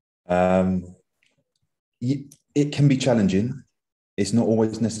 It can be challenging. It's not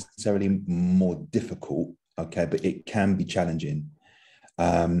always necessarily more difficult, okay, but it can be challenging.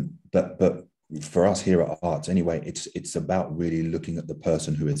 But for us here at Arts anyway, it's about really looking at the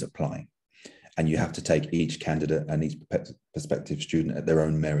person who is applying, and you have to take each candidate and each prospective student at their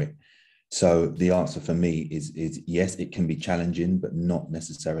own merit. So the answer for me is yes, it can be challenging, but not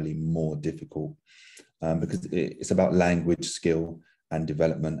necessarily more difficult, because it's about language skill and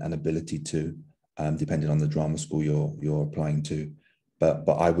development and ability to, depending on the drama school you're applying to. But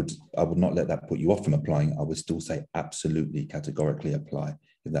I would not let that put you off from applying. I would still say absolutely, categorically apply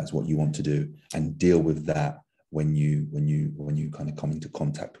if that's what you want to do, and deal with that when you kind of come into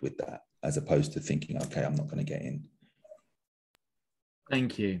contact with that, as opposed to thinking, okay, I'm not going to get in.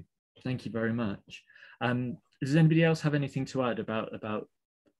 Thank you very much. Does anybody else have anything to add about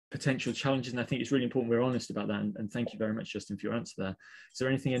potential challenges? And I think it's really important we're honest about that. And thank you very much, Justin, for your answer there. Is there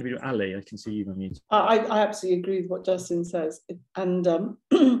anything anybody? Ali, I can see you on mute. I absolutely agree with what Justin says, and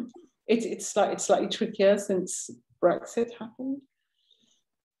it's slightly trickier since Brexit happened.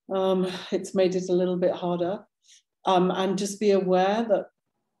 It's made it a little bit harder, and just be aware that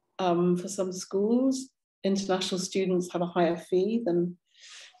for some schools, international students have a higher fee than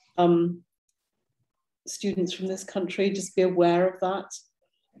students from this country. Just be aware of that.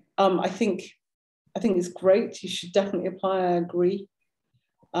 I think it's great. You should definitely apply. I agree,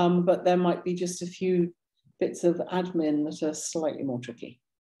 but there might be just a few bits of admin that are slightly more tricky.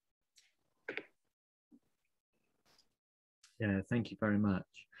 Yeah, thank you very much.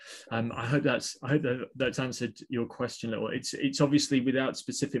 I hope that's answered your question a little. It's obviously without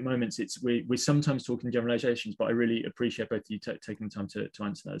specific moments. We're sometimes talking generalizations, but I really appreciate both of you taking the time to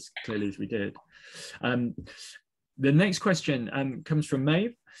answer that as clearly as we did. The next question comes from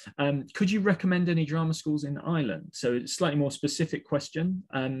Maeve. Could you recommend any drama schools in Ireland? So it's a slightly more specific question.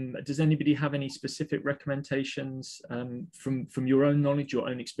 Does anybody have any specific recommendations from your own knowledge, your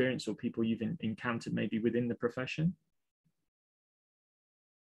own experience, or people you've encountered maybe within the profession?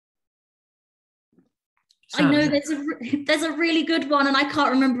 Sam? I know there's a really good one and I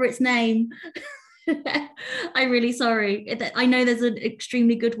can't remember its name. I'm really sorry. I know there's an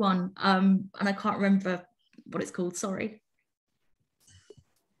extremely good one and I can't remember what it's called, sorry.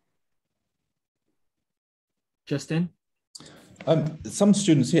 Justin? Some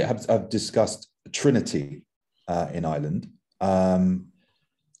students here have discussed Trinity in Ireland, and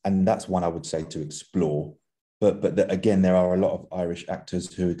that's one I would say to explore. But again, there are a lot of Irish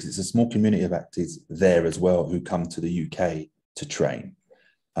actors who, because it's a small community of actors there as well, who come to the UK to train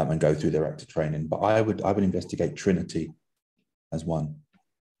and go through their actor training. But I would investigate Trinity as one.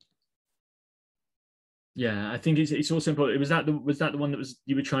 Yeah, I think it's also important. Was that the one that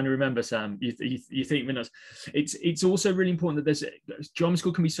you were trying to remember, Sam? You think it's also really important that drama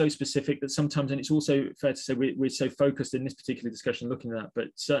school can be so specific that sometimes, and it's also fair to say we're so focused in this particular discussion looking at that, but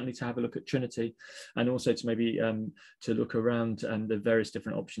certainly to have a look at Trinity and also to maybe to look around the various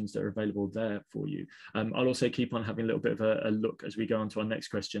different options that are available there for you. I'll also keep on having a little bit of a look as we go on to our next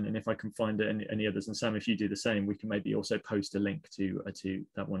question, and if I can find any others, and Sam, if you do the same, we can maybe also post a link to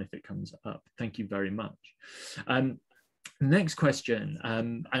that one if it comes up. Thank you very much. Next question,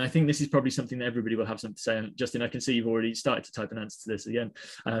 and I think this is probably something that everybody will have something to say. And Justin, I can see you've already started to type an answer to this again.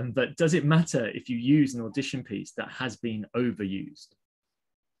 But does it matter if you use an audition piece that has been overused?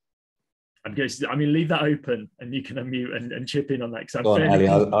 I'm going to leave that open, and you can unmute and chip in on that. Go on, Ali,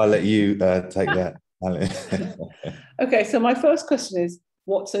 I'll let you take that. Okay, so my first question is,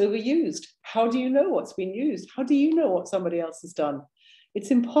 what's overused? How do you know what's been used? How do you know what somebody else has done?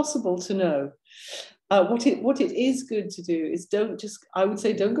 It's impossible to know. What it is good to do is don't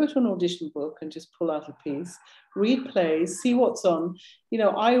go to an audition book and just pull out a piece. Read plays, see what's on.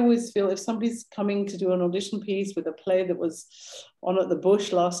 I always feel if somebody's coming to do an audition piece with a play that was on at the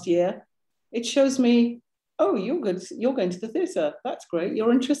Bush last year, it shows me, oh, you're good. You're going to the theatre. That's great.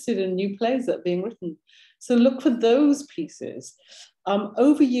 You're interested in new plays that are being written. So look for those pieces.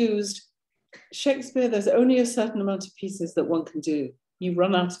 Overused, Shakespeare, there's only a certain amount of pieces that one can do. You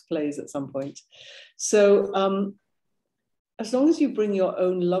run out of plays at some point. So as long as you bring your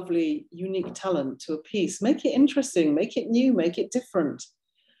own lovely, unique talent to a piece, make it interesting, make it new, make it different.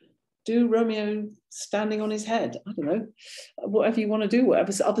 Do Romeo standing on his head. I don't know, whatever you want to do,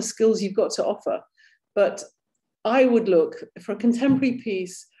 whatever other skills you've got to offer. But I would look for a contemporary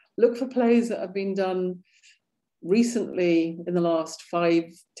piece, look for plays that have been done recently in the last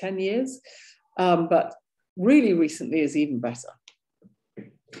 5-10 years, but really recently is even better.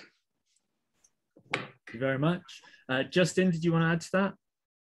 Thank you very much. Justin, did you want to add to that?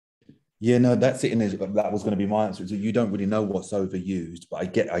 Yeah, no, that's it. That was going to be my answer. So you don't really know what's overused, but I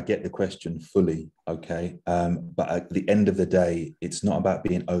get the question fully, okay? But at the end of the day, it's not about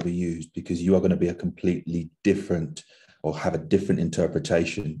being overused, because you are going to be a completely different or have a different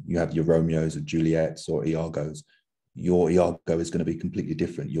interpretation. You have your Romeos or Juliets or Iagos. Your Iago is going to be completely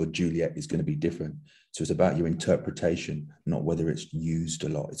different. Your Juliet is going to be different. So it's about your interpretation, not whether it's used a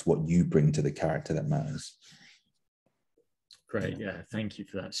lot. It's what you bring to the character that matters. Great, yeah, thank you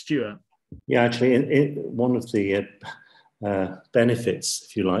for that. Stuart? Yeah, actually, one of the benefits,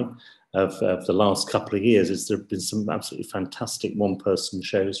 if you like, of the last couple of years is there have been some absolutely fantastic one-person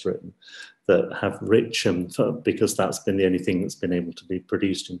shows written that have rich, because that's been the only thing that's been able to be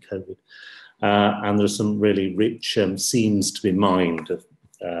produced in COVID. And there's some really rich scenes to be mined of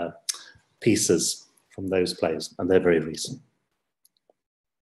pieces from those plays, and they're very recent.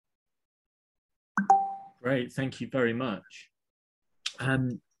 Great, thank you very much.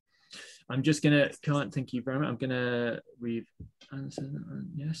 I'm just gonna, thank you very much. We've answered that one,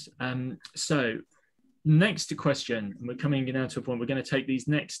 yes. So next question, and we're coming now to a point, we're going to take these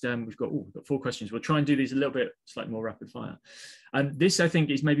next, we've got 4 questions. We'll try and do these a little bit slightly more rapid fire. And this, I think,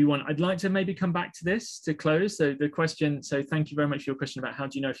 is maybe one, I'd like to maybe come back to this to close. So the question, so thank you very much for your question about how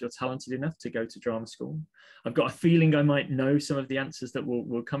do you know if you're talented enough to go to drama school? I've got a feeling I might know some of the answers that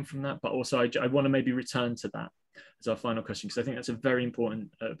will come from that, but also I want to maybe return to that as our final question, because I think that's a very important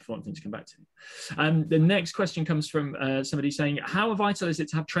thing to come back to. The next question comes from somebody saying, how vital is it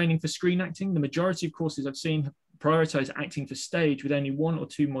to have training for screen acting? The majority of courses I've seen prioritize acting for stage with only 1 or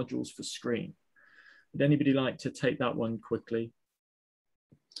 2 modules for screen. Would anybody like to take that one quickly?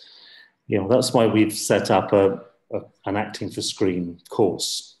 Yeah, well, that's why we've set up an acting for screen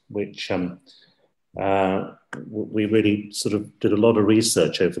course, which we really sort of did a lot of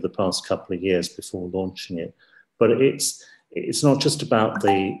research over the past couple of years before launching it. But it's not just about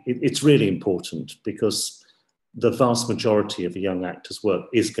it's really important because the vast majority of a young actor's work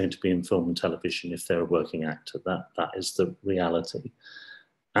is going to be in film and television if they're a working actor. That is the reality.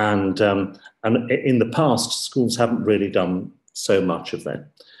 And in the past, schools haven't really done so much of that.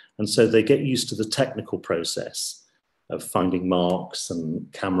 And so they get used to the technical process of finding marks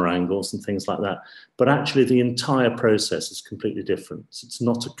and camera angles and things like that. But actually the entire process is completely different. It's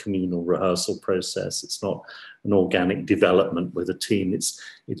not a communal rehearsal process. It's not an organic development with a team.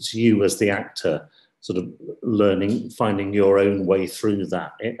 It's you as the actor sort of learning, finding your own way through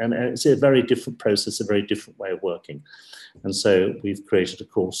that. And it's a very different process, a very different way of working. And so we've created a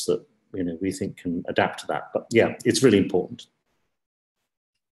course that, you know, we think can adapt to that. But yeah, it's really important.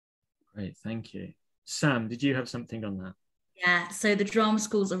 Great, thank you. Sam, did you have something on that? Yeah, so the drama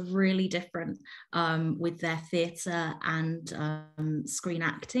schools are really different with their theatre and screen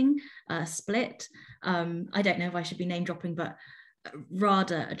acting split. I don't know if I should be name dropping, but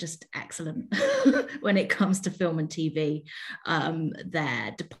RADA are just excellent when it comes to film and TV.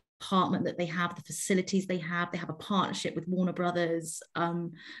 Their department that they have, the facilities they have a partnership with Warner Brothers.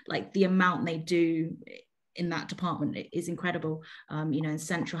 Like the amount they do in that department is incredible. You know, and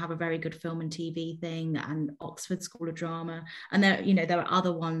Central have a very good film and TV thing, and Oxford School of Drama, and there are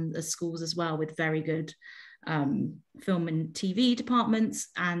other schools as well with very good film and TV departments,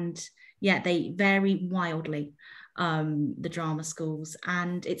 and yeah, they vary wildly, the drama schools,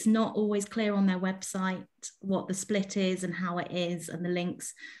 and it's not always clear on their website what the split is and how it is and the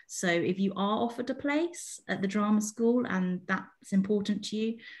links. So if you are offered a place at the drama school and that's important to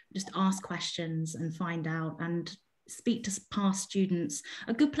you, just ask questions and find out, and speak to past students.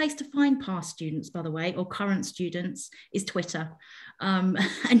 A good place to find past students, by the way, or current students, is Twitter. And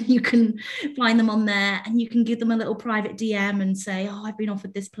you can find them on there, and you can give them a little private DM and say, oh, I've been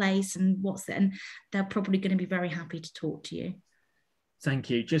offered this place and what's it? And they're probably going to be very happy to talk to you. Thank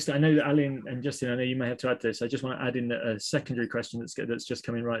you. Just, I know that Ali and Justin, I know you may have to add to this. I just want to add in a secondary question that's just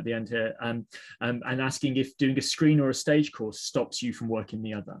coming right at the end here, and asking if doing a screen or a stage course stops you from working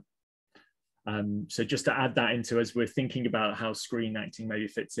the other. So just to add that into, as we're thinking about how screen acting maybe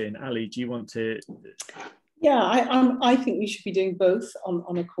fits in. Ali, do you want to? Yeah, I think you should be doing both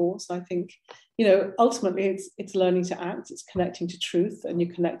on a course. I think, you know, ultimately it's learning to act, it's connecting to truth, and you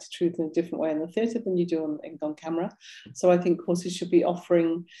connect to truth in a different way in the theatre than you do on camera. So I think courses should be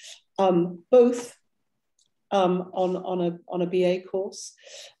offering both on a BA course.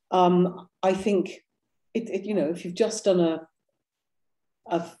 I think you know, if you've just done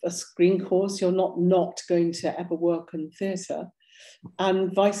a screen course, you're not going to ever work in theatre,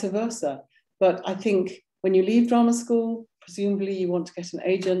 and vice versa. But I think when you leave drama school, presumably you want to get an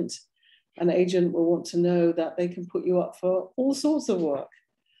agent. An agent will want to know that they can put you up for all sorts of work,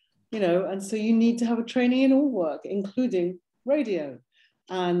 you know, and so you need to have a training in all work, including radio,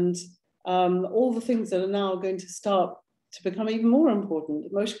 and all the things that are now going to start to become even more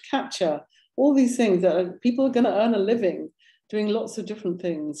important, motion capture, all these things that people are going to earn a living doing lots of different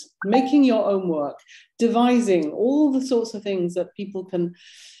things, making your own work, devising, all the sorts of things that people can.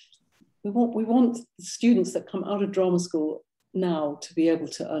 We want the students that come out of drama school now to be able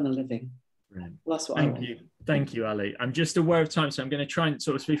to earn a living. Brilliant. Well, that's what I want. Thank you, Ali. I'm just aware of time, so I'm going to try and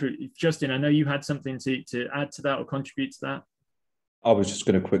sort of speak through. Justin, I know you had something to add to that or contribute to that. I was just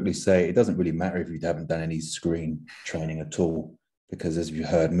going to quickly say, it doesn't really matter if you haven't done any screen training at all, because as you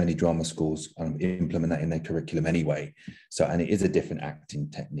heard, many drama schools implement that in their curriculum anyway. So, and it is a different acting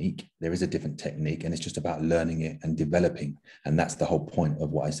technique. There is a different technique, and it's just about learning it and developing. And that's the whole point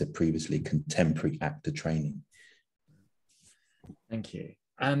of what I said previously, contemporary actor training. Thank you.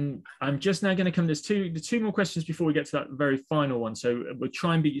 I'm just now going to come, there's two more questions before we get to that very final one. So we'll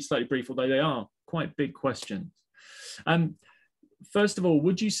try and be slightly brief, although they are quite big questions. First of all,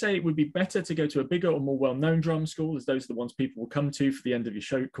 would you say it would be better to go to a bigger or more well-known drama school, as those are the ones people will come to for the end of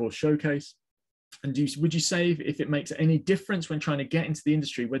your course showcase? And would you say if it makes any difference when trying to get into the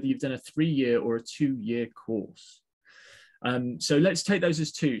industry, whether you've done a 3-year or a 2-year course? So let's take those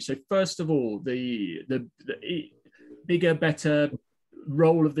as two. So first of all, the bigger, better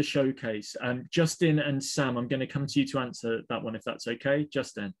role of the showcase. Justin and Sam, I'm going to come to you to answer that one, if that's okay.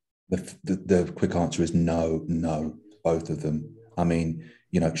 Justin. The quick answer is no, both of them. I mean,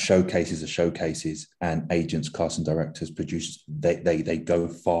 you know, showcases are showcases, and agents, cast and directors, producers, they go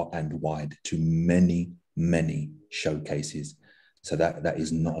far and wide to many showcases. So that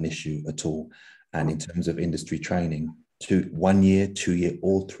is not an issue at all. And in terms of industry training, 1 year, 2 year,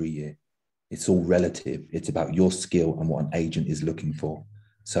 or 3 year, it's all relative. It's about your skill and what an agent is looking for.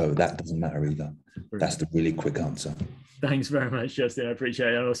 So that doesn't matter either. That's the really quick answer. Thanks very much, Justin. I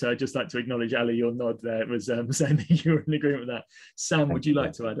appreciate it. And also, I'd just like to acknowledge, Ali, your nod there was saying that you were in agreement with that. Sam, would you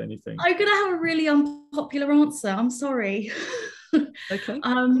like to add anything? I'm going to have a really unpopular answer. I'm sorry. Okay.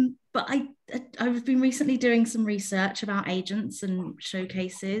 But I've been recently doing some research about agents and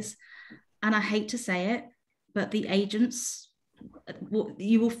showcases, and I hate to say it, but the agents,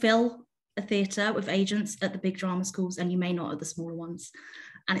 you will fill a theatre with agents at the big drama schools, and you may not at the smaller ones.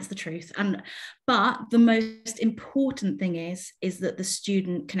 And it's the truth. But the most important thing is that the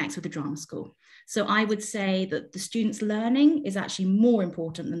student connects with the drama school. So I would say that the student's learning is actually more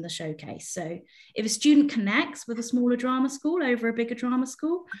important than the showcase. So if a student connects with a smaller drama school over a bigger drama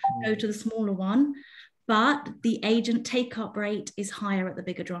school, go to the smaller one. But the agent take-up rate is higher at the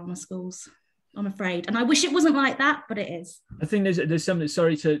bigger drama schools, I'm afraid. And I wish it wasn't like that, but it is. I think there's something,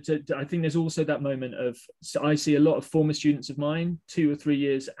 sorry I think there's also that moment of, so I see a lot of former students of mine, 2 or 3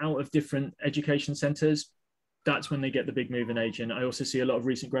 years out of different education centres. That's when they get the big move in agent. I also see a lot of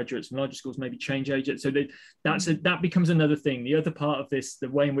recent graduates from larger schools maybe change agent. So that becomes another thing. The other part of this, the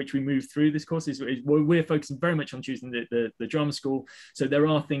way in which we move through this course is we're focusing very much on choosing the drama school. So there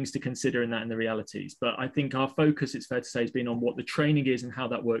are things to consider in that and the realities. But I think our focus, it's fair to say, has been on what the training is and how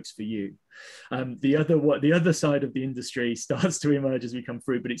that works for you. The other side of the industry starts to emerge as we come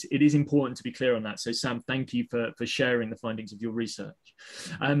through, but it is important to be clear on that. So Sam, thank you for sharing the findings of your research.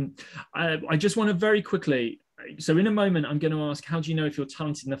 I just want to very quickly, so in a moment, I'm going to ask, how do you know if you're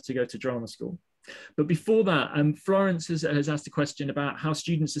talented enough to go to drama school? But before that, Florence has asked a question about how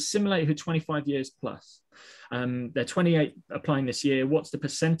students assimilate who are 25 years plus. They're 28 applying this year. What's the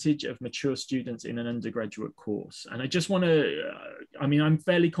percentage of mature students in an undergraduate course? And I just want to, I'm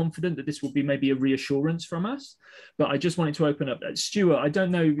fairly confident that this will be maybe a reassurance from us, but I just wanted to open up. Stuart, I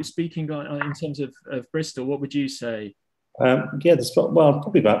don't know, speaking in terms of Bristol, what would you say? There's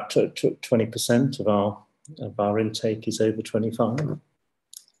probably about 20% of our intake is over 25.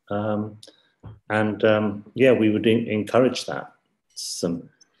 We would encourage that.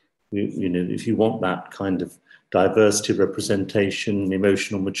 If you want that kind of diversity, representation,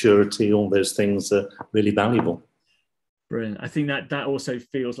 emotional maturity, all those things are really valuable. Brilliant. I think that also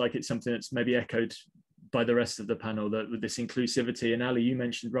feels like it's something that's maybe echoed by the rest of the panel, that with this inclusivity. And Ali, you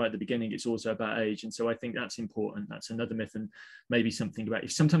mentioned right at the beginning, it's also about age. And so I think that's important. That's another myth, and maybe something about,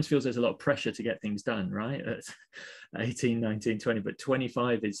 it sometimes feels there's a lot of pressure to get things done, right? At 18, 19, 20, but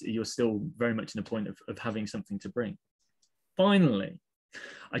 25 is, you're still very much in a point of having something to bring. Finally,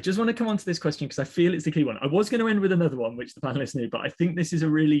 I just want to come on to this question because I feel it's the key one. I was going to end with another one, which the panelists knew, but I think this is a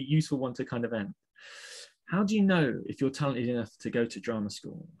really useful one to kind of end. How do you know if you're talented enough to go to drama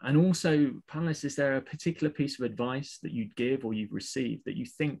school? And also, panelists, is there a particular piece of advice that you'd give or you've received that you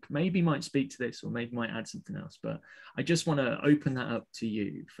think maybe might speak to this or maybe might add something else? But I just want to open that up to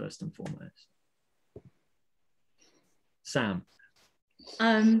you first and foremost. Sam.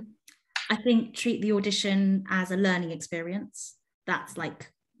 I think treat the audition as a learning experience. That's like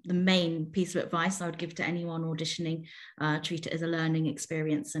the main piece of advice I would give to anyone auditioning. Treat it as a learning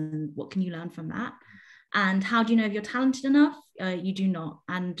experience, and what can you learn from that? And how do you know if you're talented enough? You do not.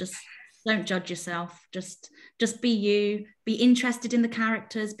 And just don't judge yourself. Just be you. Be interested in the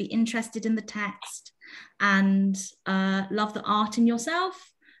characters. Be interested in the text. And love the art in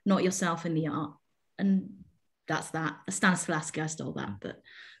yourself, not yourself in the art. And that's that. Stanislavski, I stole that. But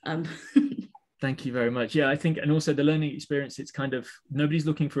Thank you very much. Yeah, I think, and also the learning experience, it's kind of, nobody's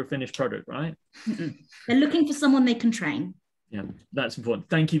looking for a finished product, right? They're looking for someone they can train. Yeah, that's important.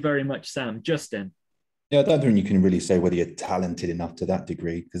 Thank you very much, Sam. Justin. Yeah, I don't think you can really say whether you're talented enough to that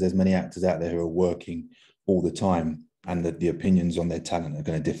degree, because there's many actors out there who are working all the time, and the opinions on their talent are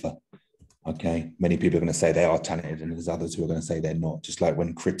going to differ. Okay, many people are going to say they are talented, and there's others who are going to say they're not. Just like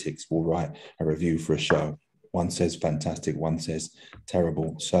when critics will write a review for a show, one says fantastic, one says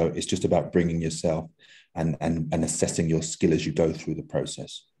terrible. So it's just about bringing yourself and assessing your skill as you go through the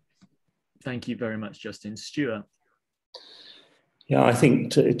process. Thank you very much, Justin. Stuart. Yeah, I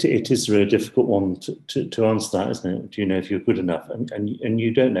think it is a really difficult one to answer that, isn't it? Do you know if you're good enough? And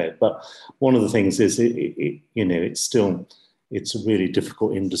you don't know. But one of the things is, it's a really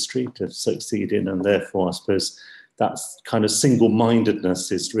difficult industry to succeed in, and therefore, I suppose that's kind of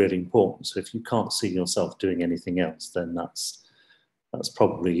single-mindedness is really important. So if you can't see yourself doing anything else, then that's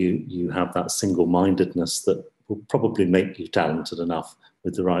probably you have that single-mindedness that will probably make you talented enough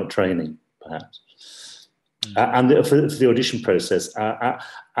with the right training, perhaps. And for the audition process,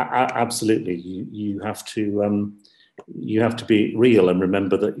 absolutely, you have to be real and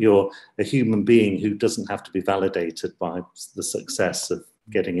remember that you're a human being who doesn't have to be validated by the success of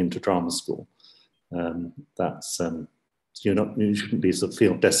getting into drama school. That's You shouldn't be sort of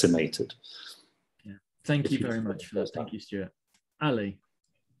feel decimated. Yeah. Thank you very much for that. Thank you, Stuart. Ali.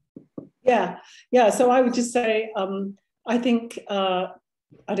 Yeah. So I would just say, I think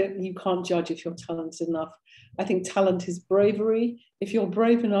you can't judge if you're talented enough. I think talent is bravery. If you're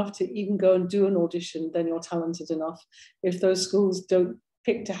brave enough to even go and do an audition, then you're talented enough. If those schools don't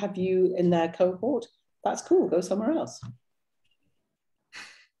pick to have you in their cohort, that's cool, go somewhere else.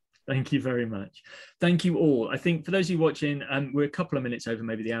 Thank you very much. Thank you all. I think for those of you watching, we're a couple of minutes over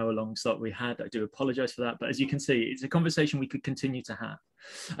maybe the hour-long slot we had. I do apologise for that, but as you can see, it's a conversation we could continue to have.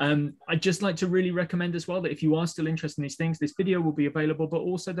 I'd just like to really recommend as well that if you are still interested in these things, this video will be available, but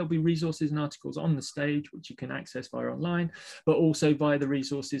also there'll be resources and articles on the stage, which you can access via online, but also via the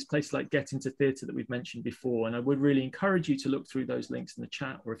resources, places like Get Into Theatre that we've mentioned before. And I would really encourage you to look through those links in the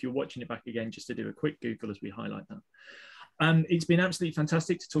chat, or if you're watching it back again, just to do a quick Google as we highlight that. It's been absolutely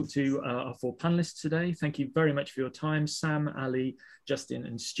fantastic to talk to our 4 panelists today. Thank you very much for your time, Sam, Ali, Justin,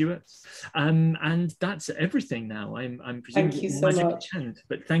 and Stuart. And that's everything now. I'm presuming thank you so much.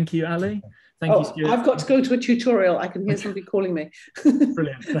 But thank you, Ali. Thank you, Stuart. I've got to go to a tutorial. I can hear somebody calling me.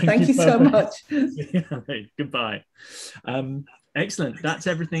 Brilliant. Thank you so much. Goodbye. Excellent. That's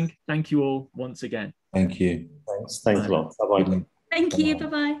everything. Thank you all once again. Thank you. Thanks a lot. Bye-bye. Thank you.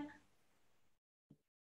 Bye-bye.